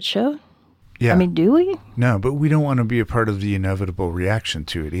this shit show. Yeah. Do we? No, but we don't want to be a part of the inevitable reaction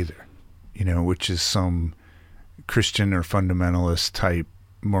to it either, which is some Christian or fundamentalist type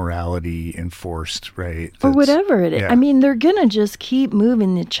morality enforced, right? Or whatever it is. Yeah. They're going to just keep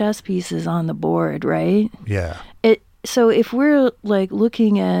moving the chess pieces on the board, right? Yeah. So if we're like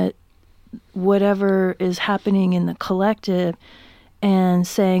looking at whatever is happening in the collective and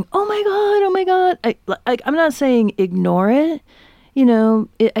saying, oh my God, I'm not saying ignore it.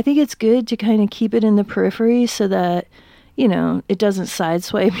 I think it's good to kind of keep it in the periphery so that, it doesn't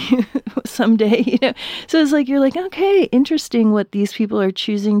sideswipe you someday, So it's like, you're like, okay, interesting what these people are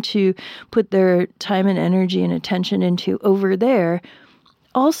choosing to put their time and energy and attention into over there.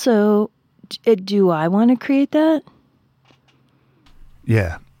 Also, do I want to create that?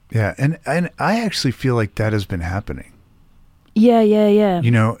 Yeah. Yeah. And I actually feel like that has been happening. Yeah.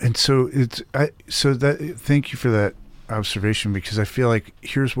 And so thank you for that observation, because I feel like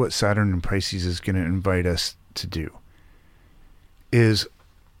here's what Saturn and Pisces is going to invite us to do. Is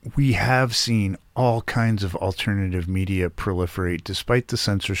we have seen all kinds of alternative media proliferate despite the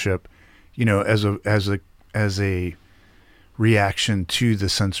censorship, as a reaction to the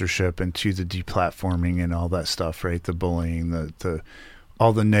censorship and to the deplatforming and all that stuff, right? The bullying, the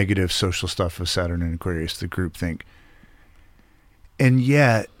all the negative social stuff of Saturn and Aquarius, the groupthink. And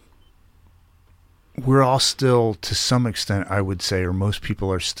yet we're all still, to some extent, I would say, or most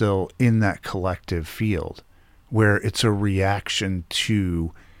people are still in that collective field where it's a reaction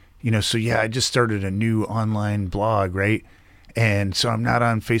to, so yeah, I just started a new online blog, right? And so I'm not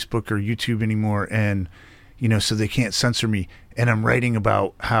on Facebook or YouTube anymore. And, so they can't censor me. And I'm writing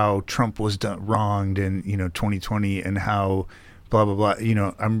about how Trump was wronged in, 2020 and how blah, blah, blah.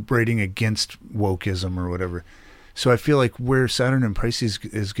 I'm writing against wokeism or whatever. So I feel like where Saturn and Pisces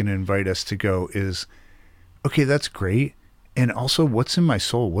is going to invite us to go is, okay, that's great. And also, what's in my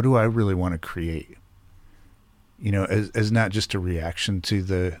soul? What do I really want to create? As not just a reaction to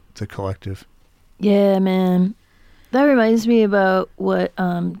the collective. Yeah, man. That reminds me about what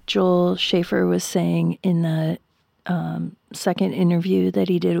Joel Schaefer was saying in the second interview that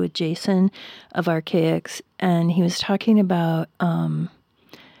he did with Jason of Archaics. And he was talking about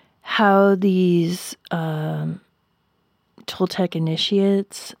how these Toltec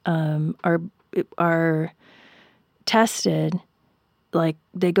initiates are tested, like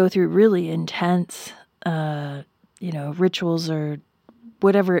they go through really intense, rituals or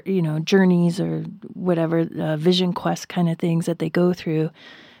whatever, journeys or whatever, vision quest kind of things that they go through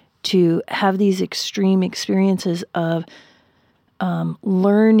to have these extreme experiences of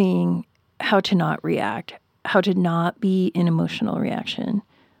learning how to not react, how to not be in emotional reaction.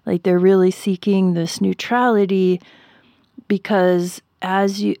 Like they're really seeking this neutrality because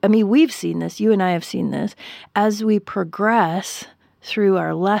we've seen this, you and I have seen this, as we progress through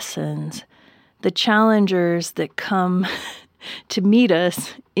our lessons, the challengers that come to meet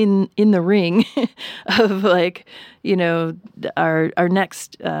us in the ring of our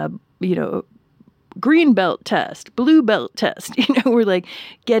next, green belt test, blue belt test, we're like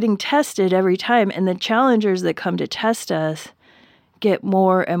getting tested every time. And the challengers that come to test us get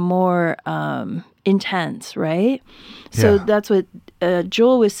more and more intense, right? So that's what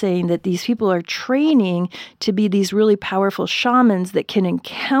Joel was saying, that these people are training to be these really powerful shamans that can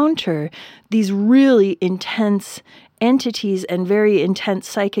encounter these really intense entities and very intense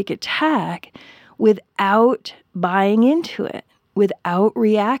psychic attack without buying into it, without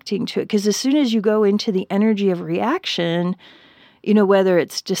reacting to it. Because as soon as you go into the energy of reaction, whether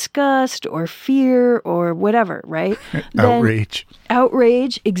it's disgust or fear or whatever, right? Outrage,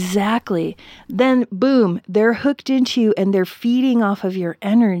 exactly. Then, boom, they're hooked into you and they're feeding off of your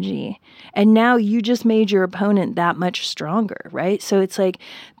energy. And now you just made your opponent that much stronger, right? So it's like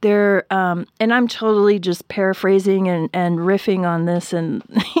they're, and I'm totally just paraphrasing and riffing on this, and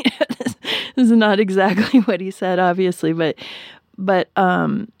this is not exactly what he said, obviously, but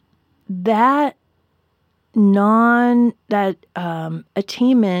that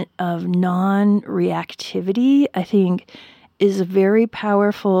attainment of non-reactivity, I think, is a very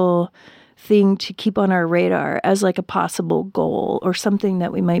powerful thing to keep on our radar as like a possible goal or something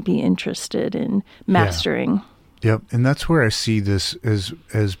that we might be interested in mastering. Yeah. Yep. And that's where I see this as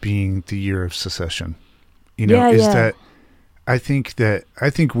being the year of secession. That I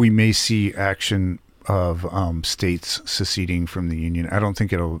think we may see action of states seceding from the Union. I don't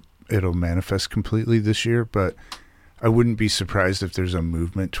think it'll manifest completely this year, but I wouldn't be surprised if there's a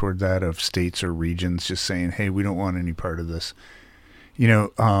movement toward that of states or regions just saying, hey, we don't want any part of this.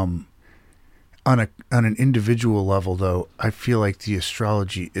 On an individual level, though, I feel like the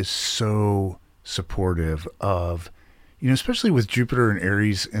astrology is so supportive of, especially with Jupiter and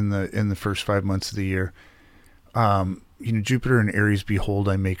Aries in the first 5 months of the year. Jupiter and Aries, behold,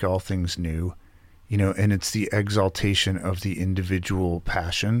 I make all things new, and it's the exaltation of the individual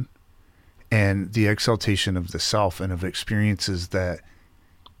passion and the exaltation of the self and of experiences that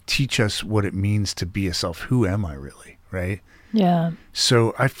teach us what it means to be a self. Who am I really? Right. Yeah.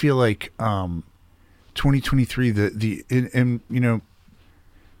 So I feel like, 2023,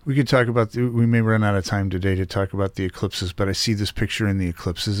 we could talk about, we may run out of time today to talk about the eclipses, but I see this picture in the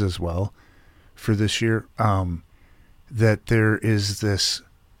eclipses as well for this year, that there is this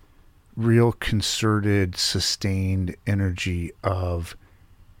real concerted, sustained energy of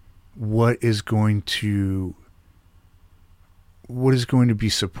what is going to be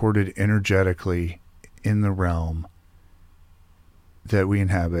supported energetically in the realm that we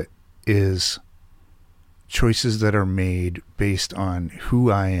inhabit is choices that are made based on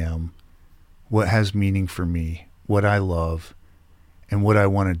who I am, what has meaning for me, what I love, and what I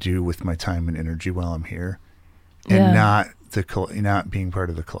want to do with my time and energy while I'm here, and not being part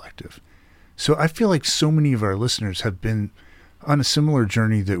of the collective. So I feel like so many of our listeners have been on a similar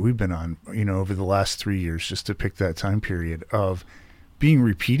journey that we've been on, over the last 3 years, just to pick that time period of being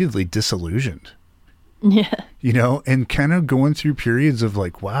repeatedly disillusioned. Yeah. And kind of going through periods of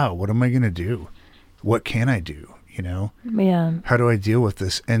like, wow, what am I going to do? What can I do? you know? Yeah. How do I deal with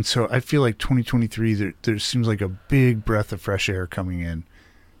this? And so I feel like 2023, there seems like a big breath of fresh air coming in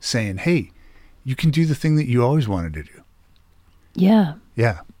saying, hey, you can do the thing that you always wanted to do. Yeah.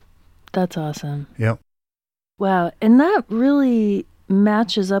 Yeah. That's awesome. Yep. Wow. And that really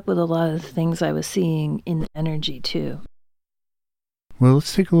matches up with a lot of the things I was seeing in the energy too. Well,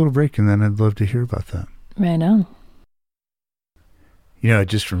 let's take a little break and then I'd love to hear about that. Right on. You know, I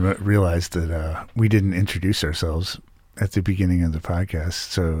just realized that we didn't introduce ourselves at the beginning of the podcast.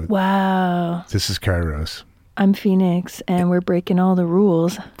 So wow. This is Kairos. I'm Phoenix, and we're breaking all the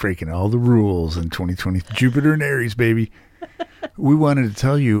rules. Breaking all the rules in 2020. Jupiter and Aries, baby. We wanted to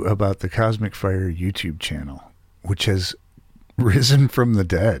tell you about the Cosmic Fire YouTube channel, which has risen from the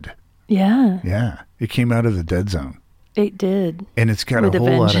dead. Yeah. Yeah. It came out of the dead zone. It did. And it's got with a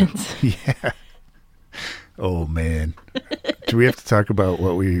whole lot vengeance. of... Yeah. Oh, man. Do we have to talk about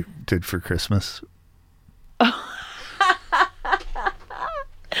what we did for Christmas?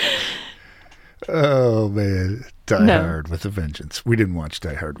 Oh, man. Die Hard with a Vengeance. We didn't watch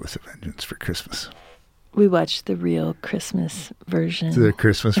Die Hard with a Vengeance for Christmas. We watched the real Christmas version. The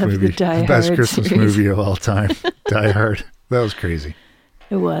Christmas movie. The Die best Hard Christmas series. movie of all time. Die Hard. That was crazy.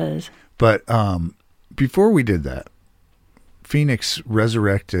 It was. But before we did that, Phoenix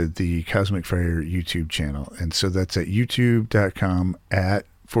resurrected the Cosmic Fire YouTube channel. And so that's at youtube.com /at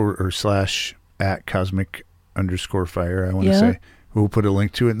cosmic_fire, I want to say. We'll put a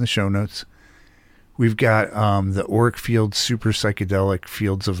link to it in the show notes. We've got the Auric Field Super Psychedelic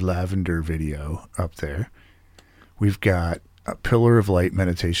Fields of Lavender video up there. We've got a Pillar of Light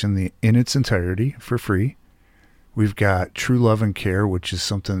meditation in its entirety for free. We've got True Love and Care, which is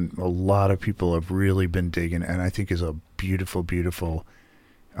something a lot of people have really been digging, and I think is a beautiful, beautiful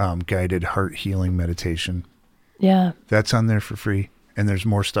guided heart healing meditation. Yeah. That's on there for free, and there's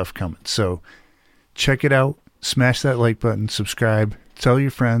more stuff coming. So check it out. Smash that like button. Subscribe. Tell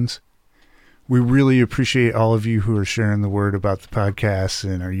your friends. We really appreciate all of you who are sharing the word about the podcast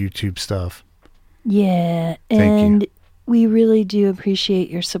and our YouTube stuff. Yeah. Thank you. We really do appreciate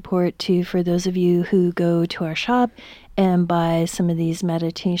your support too for those of you who go to our shop and buy some of these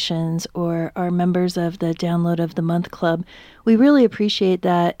meditations or are members of the Download of the Month Club. We really appreciate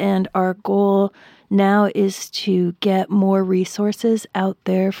that. And our goal now is to get more resources out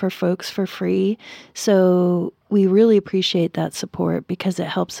there for folks for free. So we really appreciate that support because it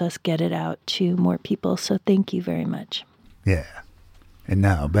helps us get it out to more people. So thank you very much. Yeah. And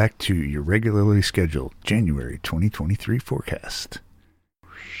now back to your regularly scheduled January 2023 forecast.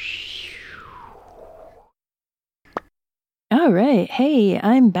 All right. Hey,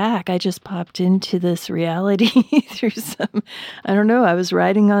 I'm back. I just popped into this reality through some, I don't know, I was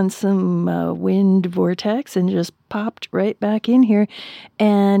riding on some wind vortex and just popped right back in here.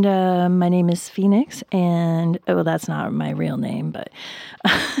 And my name is Phoenix, and, well, that's not my real name, but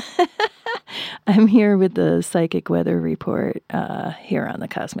I'm here with the Psychic Weather Report here on the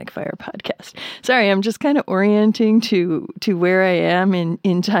Cosmic Fire podcast. Sorry, I'm just kind of orienting to where I am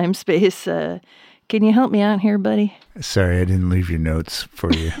in time space. Can you help me out here, buddy? Sorry, I didn't leave your notes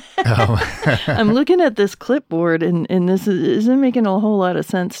for you. I'm looking at this clipboard, and this isn't making a whole lot of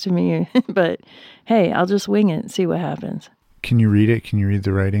sense to me. But hey, I'll just wing it and see what happens. Can you read it? Can you read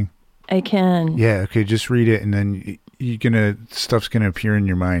the writing? I can. Yeah, okay, just read it, and then stuff's gonna appear in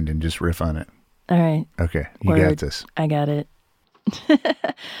your mind, and just riff on it. All right. Okay, you got this. I got it.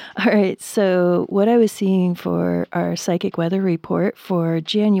 All right, so what I was seeing for our Psychic Weather Report for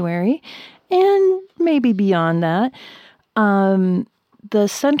January, and maybe beyond that, the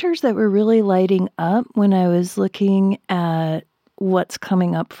centers that were really lighting up when I was looking at what's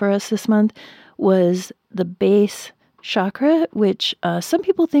coming up for us this month was the base chakra, which some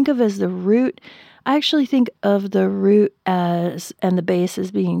people think of as the root. I actually think of the root and the base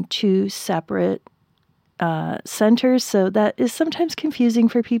as being two separate centers, so that is sometimes confusing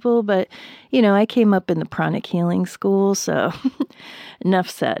for people, but I came up in the pranic healing school, so enough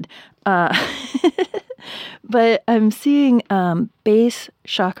said. But I'm seeing base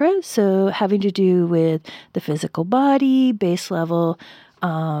chakra, so having to do with the physical body, base level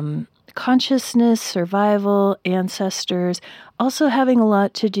consciousness, survival, ancestors, also having a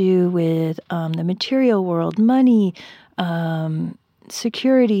lot to do with the material world, money,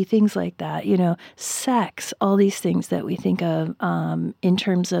 security, things like that, sex, all these things that we think of in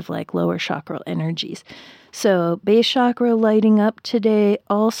terms of like lower chakral energies. So base chakra lighting up today,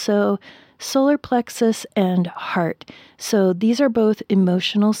 also solar plexus and heart. So these are both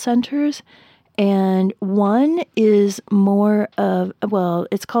emotional centers. And one is more of, well,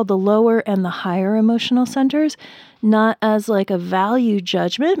 it's called the lower and the higher emotional centers, not as like a value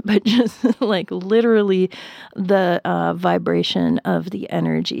judgment, but just like literally the vibration of the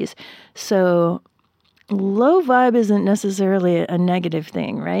energies. So low vibe isn't necessarily a negative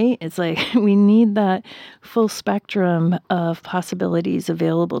thing, right? It's like we need that full spectrum of possibilities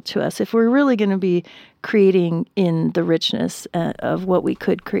available to us if we're really going to be creating in the richness of what we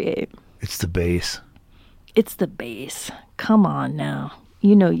could create. It's the bass. It's the bass. Come on now.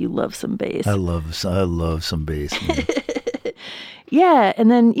 You know you love some bass. I love some bass, man. Yeah, and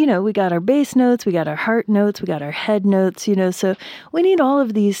then, we got our bass notes, we got our heart notes, we got our head notes, so we need all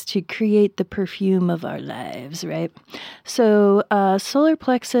of these to create the perfume of our lives, right? So solar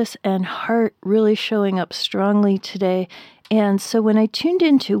plexus and heart really showing up strongly today. And so when I tuned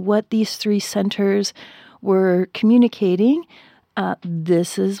into what these three centers were communicating,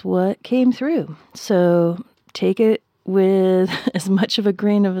 this is what came through. So take it with as much of a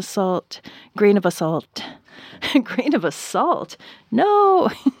grain of salt. Grain of salt? No.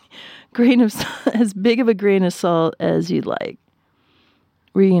 As big of a grain of salt as you'd like.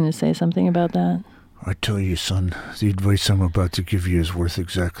 Were you going to say something about that? I tell you, son, the advice I'm about to give you is worth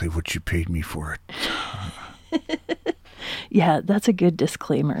exactly what you paid me for it. Yeah, that's a good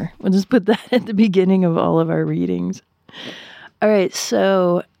disclaimer. We'll just put that at the beginning of all of our readings. All right,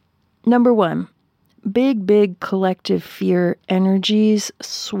 so number one, big collective fear energies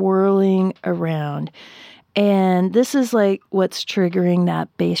swirling around. And this is like what's triggering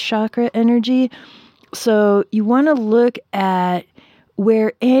that base chakra energy. So you want to look at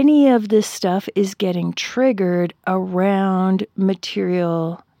where any of this stuff is getting triggered around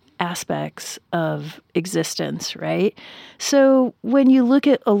material aspects of existence, right? So when you look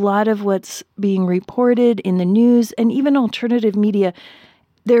at a lot of what's being reported in the news and even alternative media,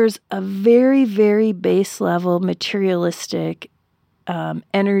 there's a very, very base level materialistic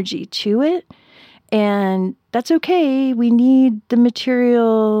energy to it. And that's okay. We need the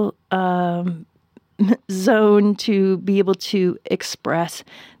material zone to be able to express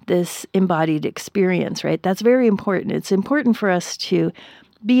this embodied experience, right? That's very important. It's important for us to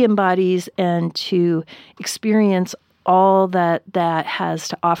be embodies and to experience all that has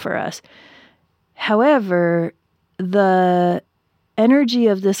to offer us. However, the energy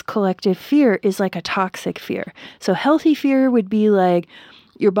of this collective fear is like a toxic fear. So healthy fear would be like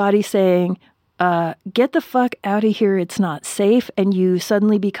your body saying, get the fuck out of here, it's not safe, and you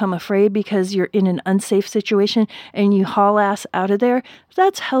suddenly become afraid because you're in an unsafe situation and you haul ass out of there.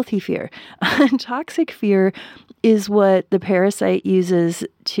 That's healthy fear. Toxic fear is what the parasite uses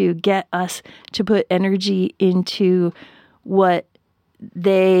to get us to put energy into what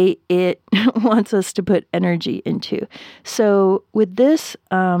it wants us to put energy into. So with this,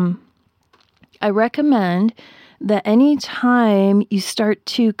 I recommend that anytime you start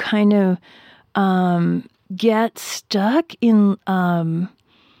to kind of get stuck in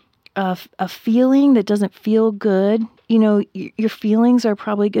a feeling that doesn't feel good, your feelings are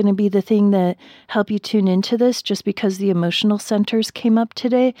probably going to be the thing that help you tune into this just because the emotional centers came up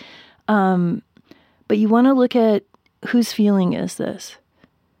today. But you want to look at whose feeling is this?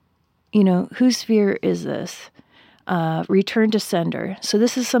 Whose fear is this? Return to sender. So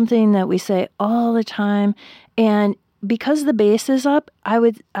this is something that we say all the time. And because the base is up, I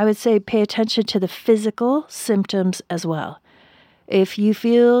would say pay attention to the physical symptoms as well. If you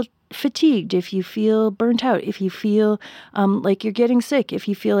feel fatigued, if you feel burnt out, if you feel like you're getting sick, if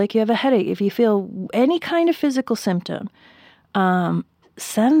you feel like you have a headache, if you feel any kind of physical symptom,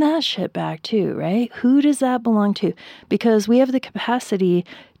 send that shit back too, right? Who does that belong to? Because we have the capacity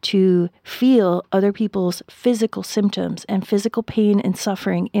to feel other people's physical symptoms and physical pain and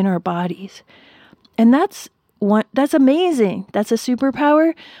suffering in our bodies. And that's amazing. That's a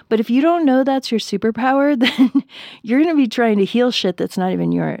superpower. But if you don't know that's your superpower, then you're going to be trying to heal shit that's not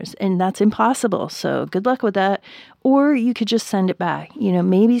even yours. And that's impossible. So good luck with that. Or you could just send it back.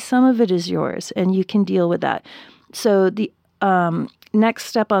 Maybe some of it is yours and you can deal with that. So the next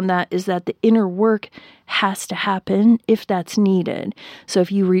step on that is that the inner work has to happen if that's needed. So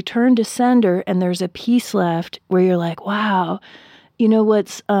if you return to sender and there's a piece left where you're like, wow,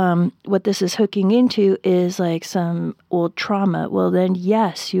 what this is hooking into is like some old trauma. Well, then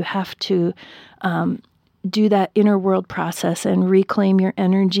yes, you have to do that inner world process and reclaim your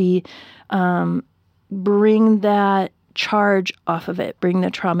energy, bring that charge off of it, bring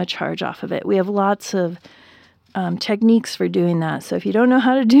the trauma charge off of it. We have lots of techniques for doing that. So if you don't know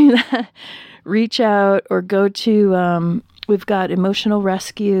how to do that, reach out or go to, we've got Emotional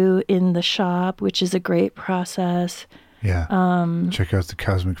Rescue in the shop, which is a great process. Yeah. Check out the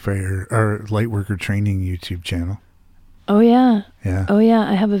Cosmic Fire or Lightworker Training YouTube channel. Oh, yeah. Yeah. Oh, yeah.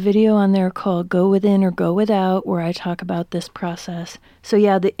 I have a video on there called Go Within or Go Without, where I talk about this process. So,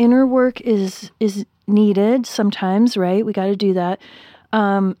 yeah, the inner work is needed sometimes, right? We got to do that.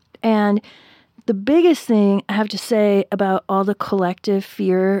 And the biggest thing I have to say about all the collective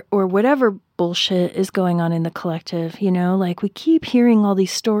fear or whatever bullshit is going on in the collective, like we keep hearing all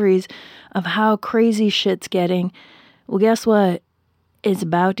these stories of how crazy shit's getting. Well, guess what? It's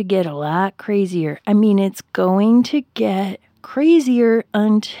about to get a lot crazier. I mean, it's going to get crazier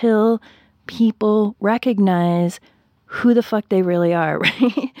until people recognize who the fuck they really are,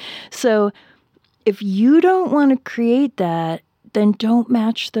 right? So if you don't want to create that, then don't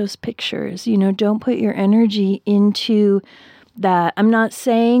match those pictures. Don't put your energy into that. I'm not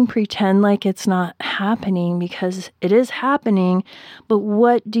saying pretend like it's not happening, because it is happening, but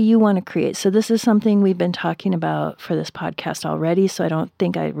what do you want to create? So this is something we've been talking about for this podcast already, so I don't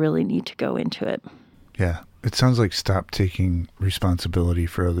think I really need to go into it. Yeah. It sounds like stop taking responsibility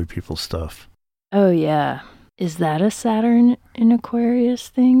for other people's stuff. Oh, yeah. Is that a Saturn in Aquarius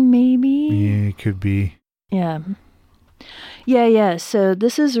thing, maybe? Yeah, it could be. Yeah. Yeah. So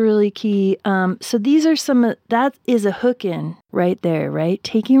this is really key. So these are that is a hook in right there, right?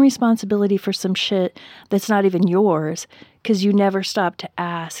 Taking responsibility for some shit that's not even yours, because you never stop to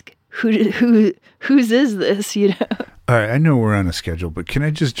ask, whose is this, All right, I know we're on a schedule, but can I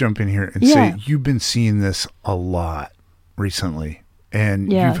just jump in here and say you've been seeing this a lot recently,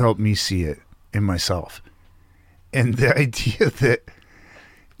 and you've helped me see it in myself. And the idea that,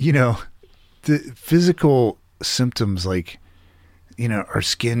 the physical symptoms like, our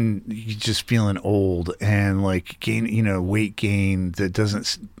skin just feeling old and like weight gain that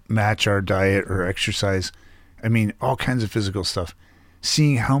doesn't match our diet or exercise. I mean, all kinds of physical stuff.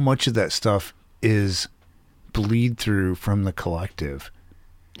 Seeing how much of that stuff is bleed through from the collective.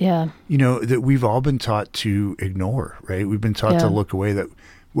 Yeah. That we've all been taught to ignore, right? We've been taught to look away. That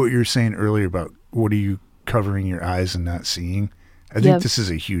what you were saying earlier about what are you covering your eyes and not seeing? I think this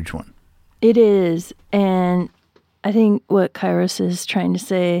is a huge one. It is. And I think what Kairos is trying to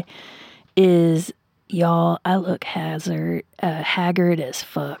say is, y'all, I look haggard as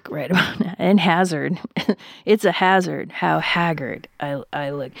fuck right about now. And hazard. It's a hazard how haggard I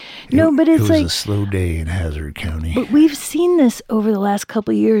look. But it's it was a slow day in Hazard County. But we've seen this over the last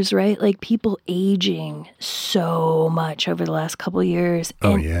couple of years, right? Like people aging so much over the last couple of years.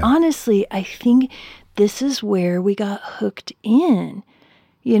 And honestly, I think this is where we got hooked in.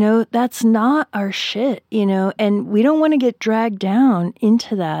 That's not our shit, and we don't want to get dragged down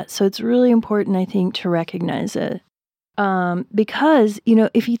into that. So it's really important, I think, to recognize it. Because,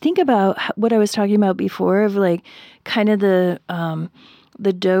 if you think about what I was talking about before of like kind of the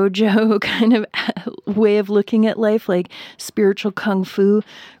dojo kind of way of looking at life, like spiritual kung fu,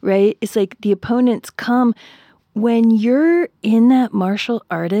 right? It's like the opponents come when you're in that martial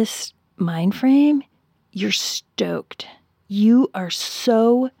artist mind frame, you're stoked. You are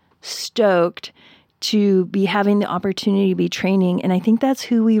so stoked to be having the opportunity to be training. And I think that's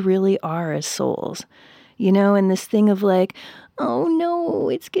who we really are as souls, and this thing of like, oh no,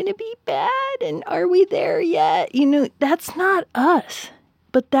 it's going to be bad. And are we there yet? That's not us,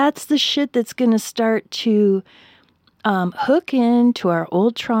 but that's the shit that's going to start to hook into our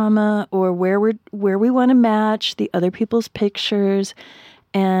old trauma or where we want to match the other people's pictures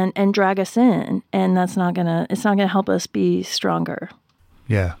and drag us in, and it's not gonna help us be stronger.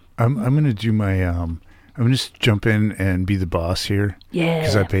 Yeah, I'm gonna do my I'm gonna just jump in and be the boss here. Yeah,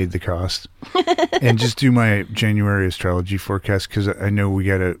 because I paid the cost, and just do my January astrology forecast because I know we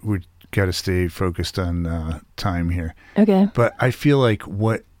gotta stay focused on time here. Okay, but I feel like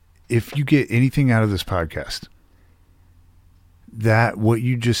if you get anything out of this podcast, that what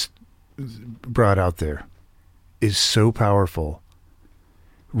you just brought out there is so powerful.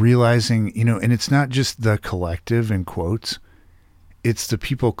 Realizing, and it's not just the collective in quotes, it's the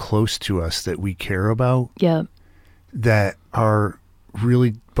people close to us that we care about. Yeah. That are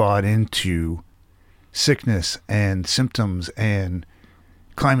really bought into sickness and symptoms and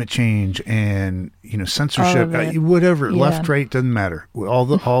climate change and, censorship, whatever, left, right, doesn't matter. All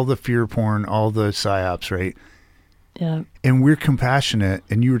the fear porn, all the psyops, right? Yeah. And we're compassionate.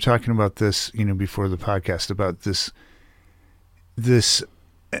 And you were talking about this, before the podcast about this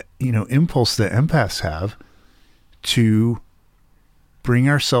impulse that empaths have to bring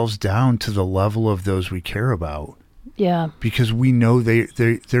ourselves down to the level of those we care about. Yeah. Because we know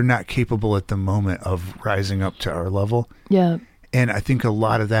they're not capable at the moment of rising up to our level. Yeah. And I think a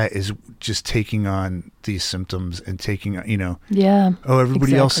lot of that is just taking on these symptoms and taking, yeah. oh,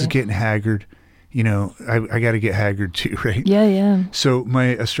 everybody else is getting haggard. I got to get haggard too, right? Yeah, yeah. So my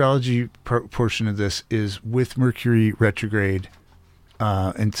astrology portion of this is with Mercury retrograde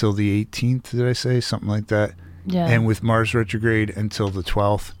until the 18th, did I say? Something like that. Yeah. And with Mars retrograde until the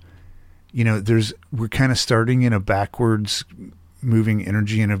 12th. We're kind of starting in a backwards moving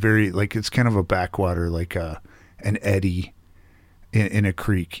energy in a very, like, it's kind of a backwater, like an eddy in a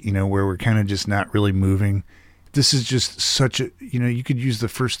creek, where we're kind of just not really moving. This is just such a, you could use the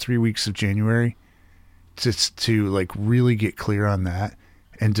first 3 weeks of January to like really get clear on that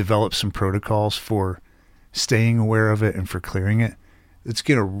and develop some protocols for staying aware of it and for clearing it. It's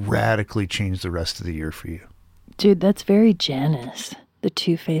going to radically change the rest of the year for you. Dude, that's very Janus, the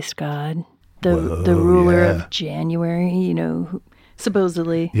two-faced god, the ruler of January,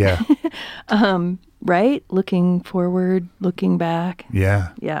 supposedly. Yeah. Right? Looking forward, looking back. Yeah.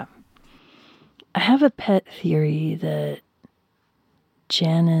 Yeah. I have a pet theory that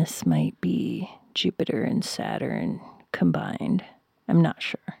Janus might be Jupiter and Saturn combined. I'm not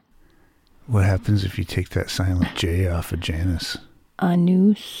sure. What happens if you take that silent J off of Janus?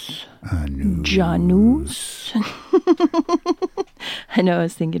 Anus. Anus. Janus. I know, I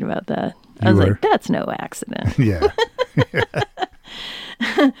was thinking about that. I was like, that's no accident. Yeah.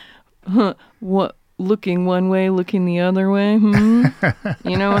 What? Looking one way, looking the other way?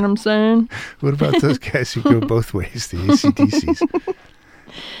 You know what I'm saying? What about those guys who go both ways, the AC/DCs?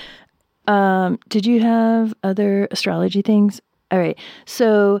 Did you have other astrology things? All right.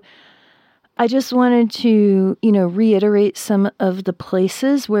 So I just wanted to, reiterate some of the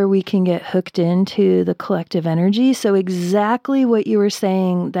places where we can get hooked into the collective energy. So exactly what you were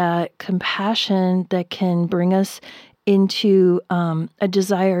saying, that compassion that can bring us into a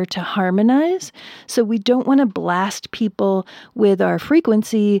desire to harmonize. So we don't want to blast people with our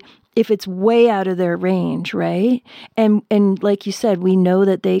frequency if it's way out of their range, right? And like you said, we know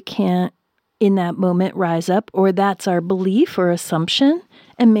that they can't in that moment rise up, or that's our belief or assumption.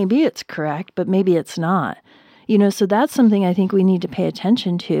 And maybe it's correct, but maybe it's not. So that's something I think we need to pay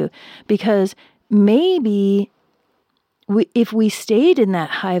attention to, because maybe if we stayed in that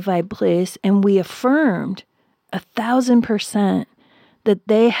high vibe place and we affirmed 1,000% that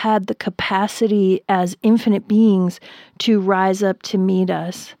they had the capacity as infinite beings to rise up to meet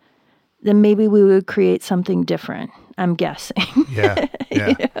us, then maybe we would create something different, I'm guessing. Yeah.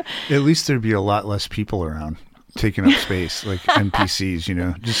 At least there'd be a lot less people around taking up space, like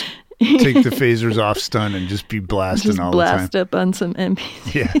NPCs, just take the phasers off stun and just be blasting all the time. Just blast up on some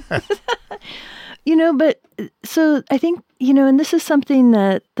NPCs. Yeah. But so I think, and this is something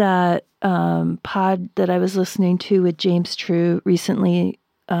that pod that I was listening to with James True recently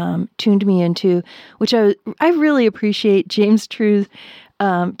tuned me into, which I really appreciate James True's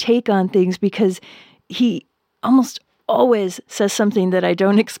take on things, because he almost always says something that I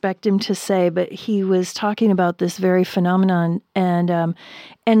don't expect him to say, but he was talking about this very phenomenon, and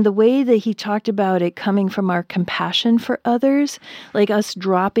the way that he talked about it coming from our compassion for others, like us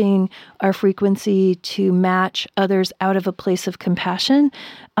dropping our frequency to match others out of a place of compassion,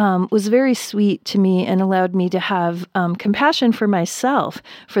 was very sweet to me and allowed me to have compassion for myself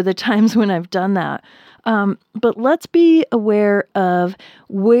for the times when I've done that. But let's be aware of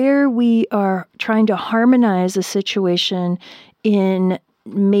where we are trying to harmonize a situation in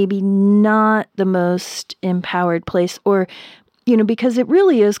maybe not the most empowered place, or, because it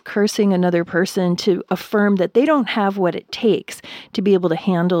really is cursing another person to affirm that they don't have what it takes to be able to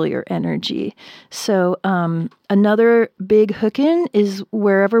handle your energy. So another big hook-in is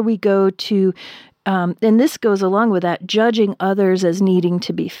wherever we go to, and this goes along with that, judging others as needing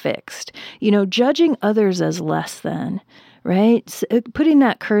to be fixed, judging others as less than, right? So putting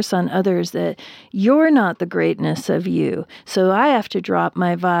that curse on others that you're not the greatness of you. So I have to drop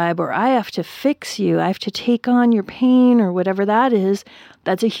my vibe, or I have to fix you. I have to take on your pain, or whatever that is.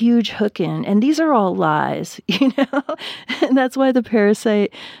 That's a huge hook in. And these are all lies, and that's why the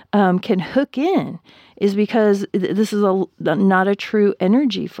parasite can hook in, is because this is not a true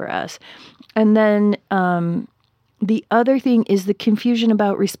energy for us. And then the other thing is the confusion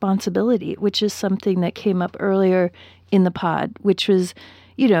about responsibility, which is something that came up earlier in the pod, which was,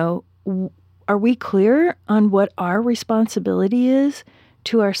 are we clear on what our responsibility is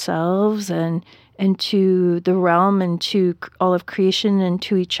to ourselves and to the realm and to all of creation and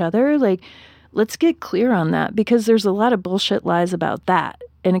to each other? Like, let's get clear on that, because there's a lot of bullshit lies about that,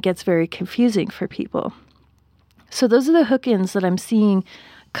 and it gets very confusing for people. So those are the hook-ins that I'm seeing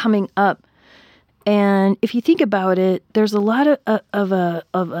coming up. And if you think about it, there's a lot of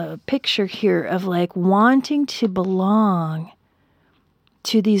a picture here of like wanting to belong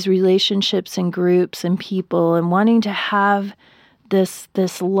to these relationships and groups and people, and wanting to have this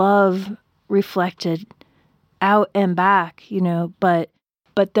love reflected out and back,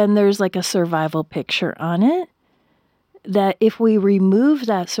 but then there's like a survival picture on it, that if we remove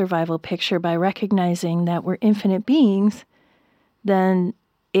that survival picture by recognizing that we're infinite beings, then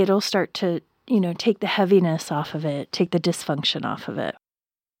it'll start to, take the heaviness off of it, take the dysfunction off of it.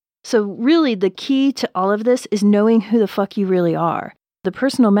 So really the key to all of this is knowing who the fuck you really are. The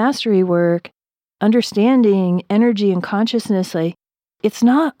personal mastery work, understanding energy and consciousness, like, it's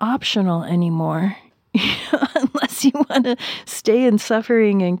not optional anymore. Unless you want to stay in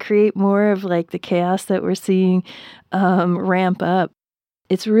suffering and create more of like the chaos that we're seeing ramp up.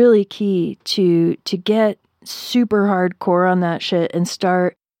 It's really key to get super hardcore on that shit and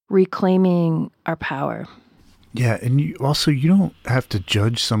start reclaiming our power. Yeah, and you don't have to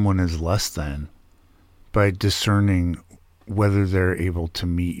judge someone as less than by discerning whether they're able to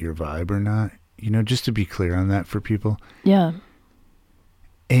meet your vibe or not. Just to be clear on that for people. Yeah.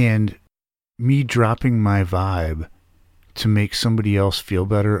 And me dropping my vibe to make somebody else feel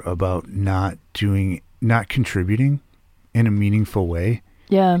better about not contributing in a meaningful way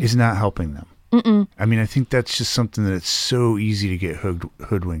is not helping them. Mm-mm. I mean, I think that's just something that's so easy to get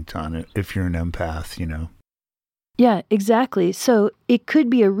hoodwinked on it if you're an empath, Yeah, exactly. So it could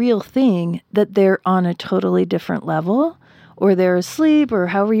be a real thing that they're on a totally different level, or they're asleep, or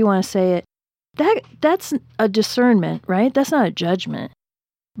however you want to say it. That's a discernment, right? That's not a judgment.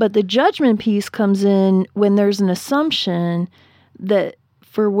 But the judgment piece comes in when there's an assumption that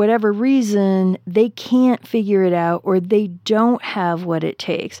for whatever reason, they can't figure it out, or they don't have what it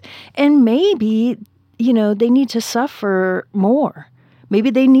takes. And maybe, they need to suffer more. Maybe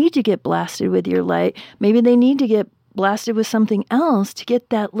they need to get blasted with your light. Maybe they need to get blasted with something else to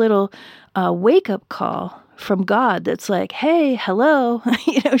get that little wake-up call from God that's like, hey, hello,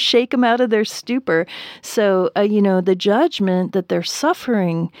 shake them out of their stupor. So, the judgment that they're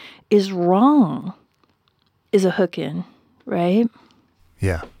suffering is wrong is a hook in, right?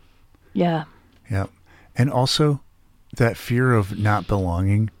 Yeah. Yeah. Yeah. And also that fear of not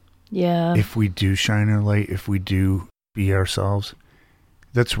belonging. Yeah. If we do shine our light, if we do be ourselves,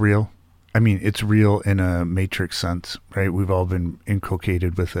 that's real. I mean, it's real in a matrix sense, right? We've all been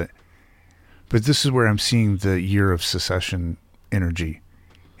inculcated with it. But this is where I'm seeing the year of secession energy,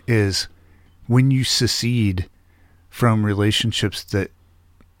 is when you secede from relationships that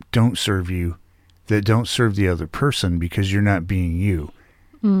don't serve you, that don't serve the other person because you're not being you.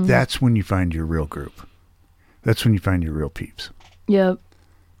 That's when you find your real group. That's when you find your real peeps. Yep.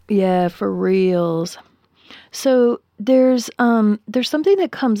 Yeah, for reals. So there's something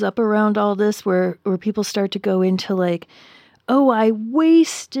that comes up around all this where people start to go into like, oh, I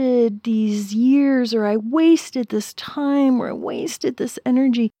wasted these years, or I wasted this time, or I wasted this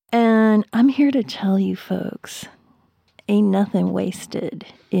energy. And I'm here to tell you folks, ain't nothing wasted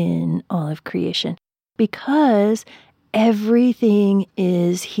in all of creation, because everything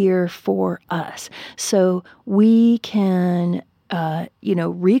is here for us. So we can,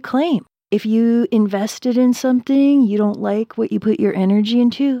 reclaim. If you invested in something, you don't like what you put your energy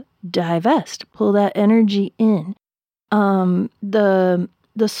into, divest, pull that energy in.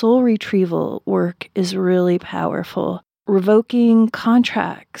 The soul retrieval work is really powerful. Revoking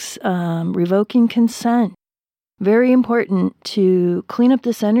contracts, revoking consent. Very important to clean up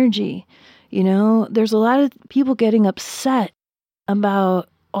this energy. There's a lot of people getting upset about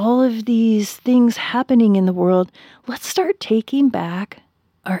all of these things happening in the world. Let's start taking back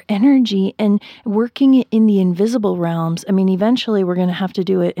our energy and working it in the invisible realms. I mean, eventually we're going to have to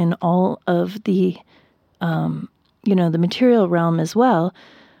do it in all of the, the material realm as well.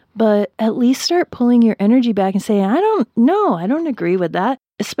 But at least start pulling your energy back and saying, I don't agree with that,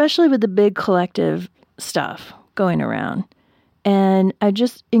 especially with the big collective stuff going around. And I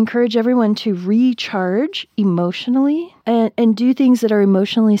just encourage everyone to recharge emotionally and do things that are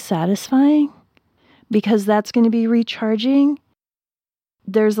emotionally satisfying, because that's going to be recharging.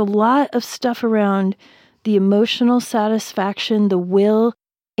 There's a lot of stuff around the emotional satisfaction, the will,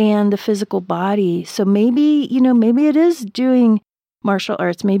 and the physical body. So maybe it is doing martial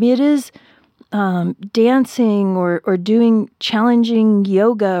arts. Maybe it is dancing or doing challenging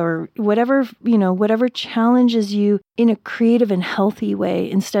yoga or whatever challenges you in a creative and healthy way,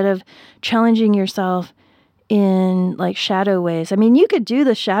 instead of challenging yourself in like shadow ways. I mean, you could do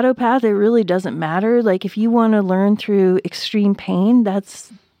the shadow path. It really doesn't matter. Like if you want to learn through extreme pain, that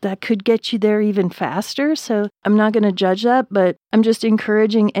could get you there even faster. So I'm not going to judge that, but I'm just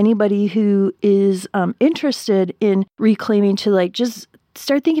encouraging anybody who is interested in reclaiming to like just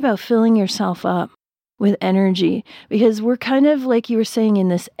start thinking about filling yourself up with energy, because we're kind of like you were saying in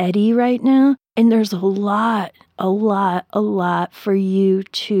this eddy right now, and there's a lot for you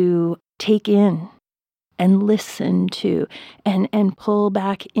to take in and listen to and pull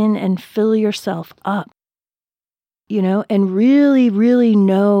back in and fill yourself up, and really, really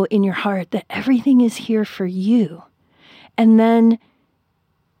know in your heart that everything is here for you. And then,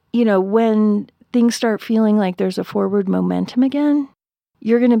 when things start feeling like there's a forward momentum again,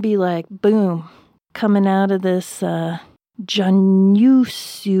 you're going to be like, boom, coming out of this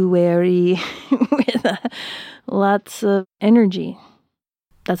January with lots of energy.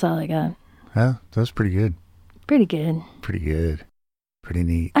 That's all I got. Yeah, that's pretty good. Pretty good. Pretty good. Pretty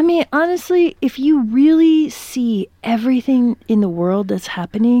neat. I mean, honestly, if you really see everything in the world that's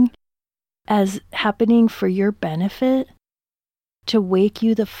happening as happening for your benefit, to wake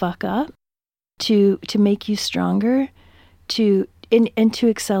you the fuck up, to make you stronger, and to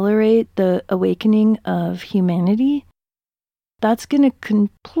accelerate the awakening of humanity, that's going to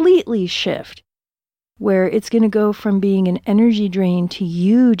completely shift, where it's going to go from being an energy drain to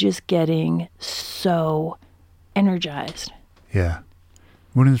you just getting so energized. Yeah.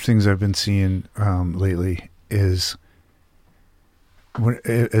 One of the things I've been seeing lately is,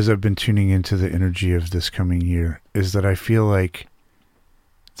 as I've been tuning into the energy of this coming year, is that I feel like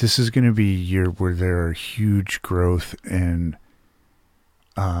this is going to be a year where there are huge growth and,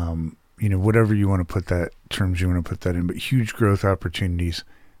 whatever you want to put that, terms you want to put that in, but huge growth opportunities,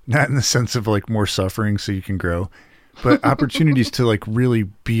 not in the sense of like more suffering so you can grow, but opportunities to like really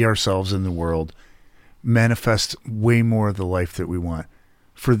be ourselves in the world, manifest way more of the life that we want.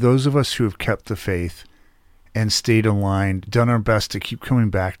 For those of us who have kept the faith and stayed aligned, done our best to keep coming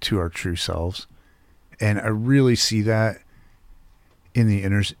back to our true selves. And I really see that in the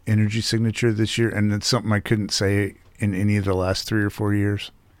energy signature this year. And it's something I couldn't say in any of the last 3 or 4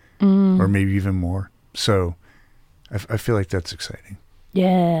 years, or maybe even more. So I feel like that's exciting.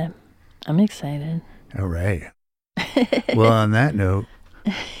 Yeah, I'm excited. All right. Well, on that note,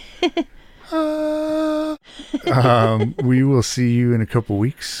 we will see you in a couple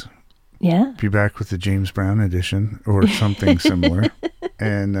weeks. Yeah. Be back with the James Brown edition or something similar.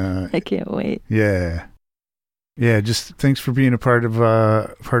 And I can't wait. Yeah. Yeah, just thanks for being a part of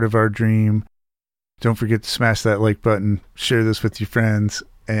our dream. Don't forget to smash that like button, share this with your friends,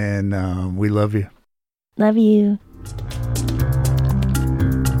 and we love you. Love you.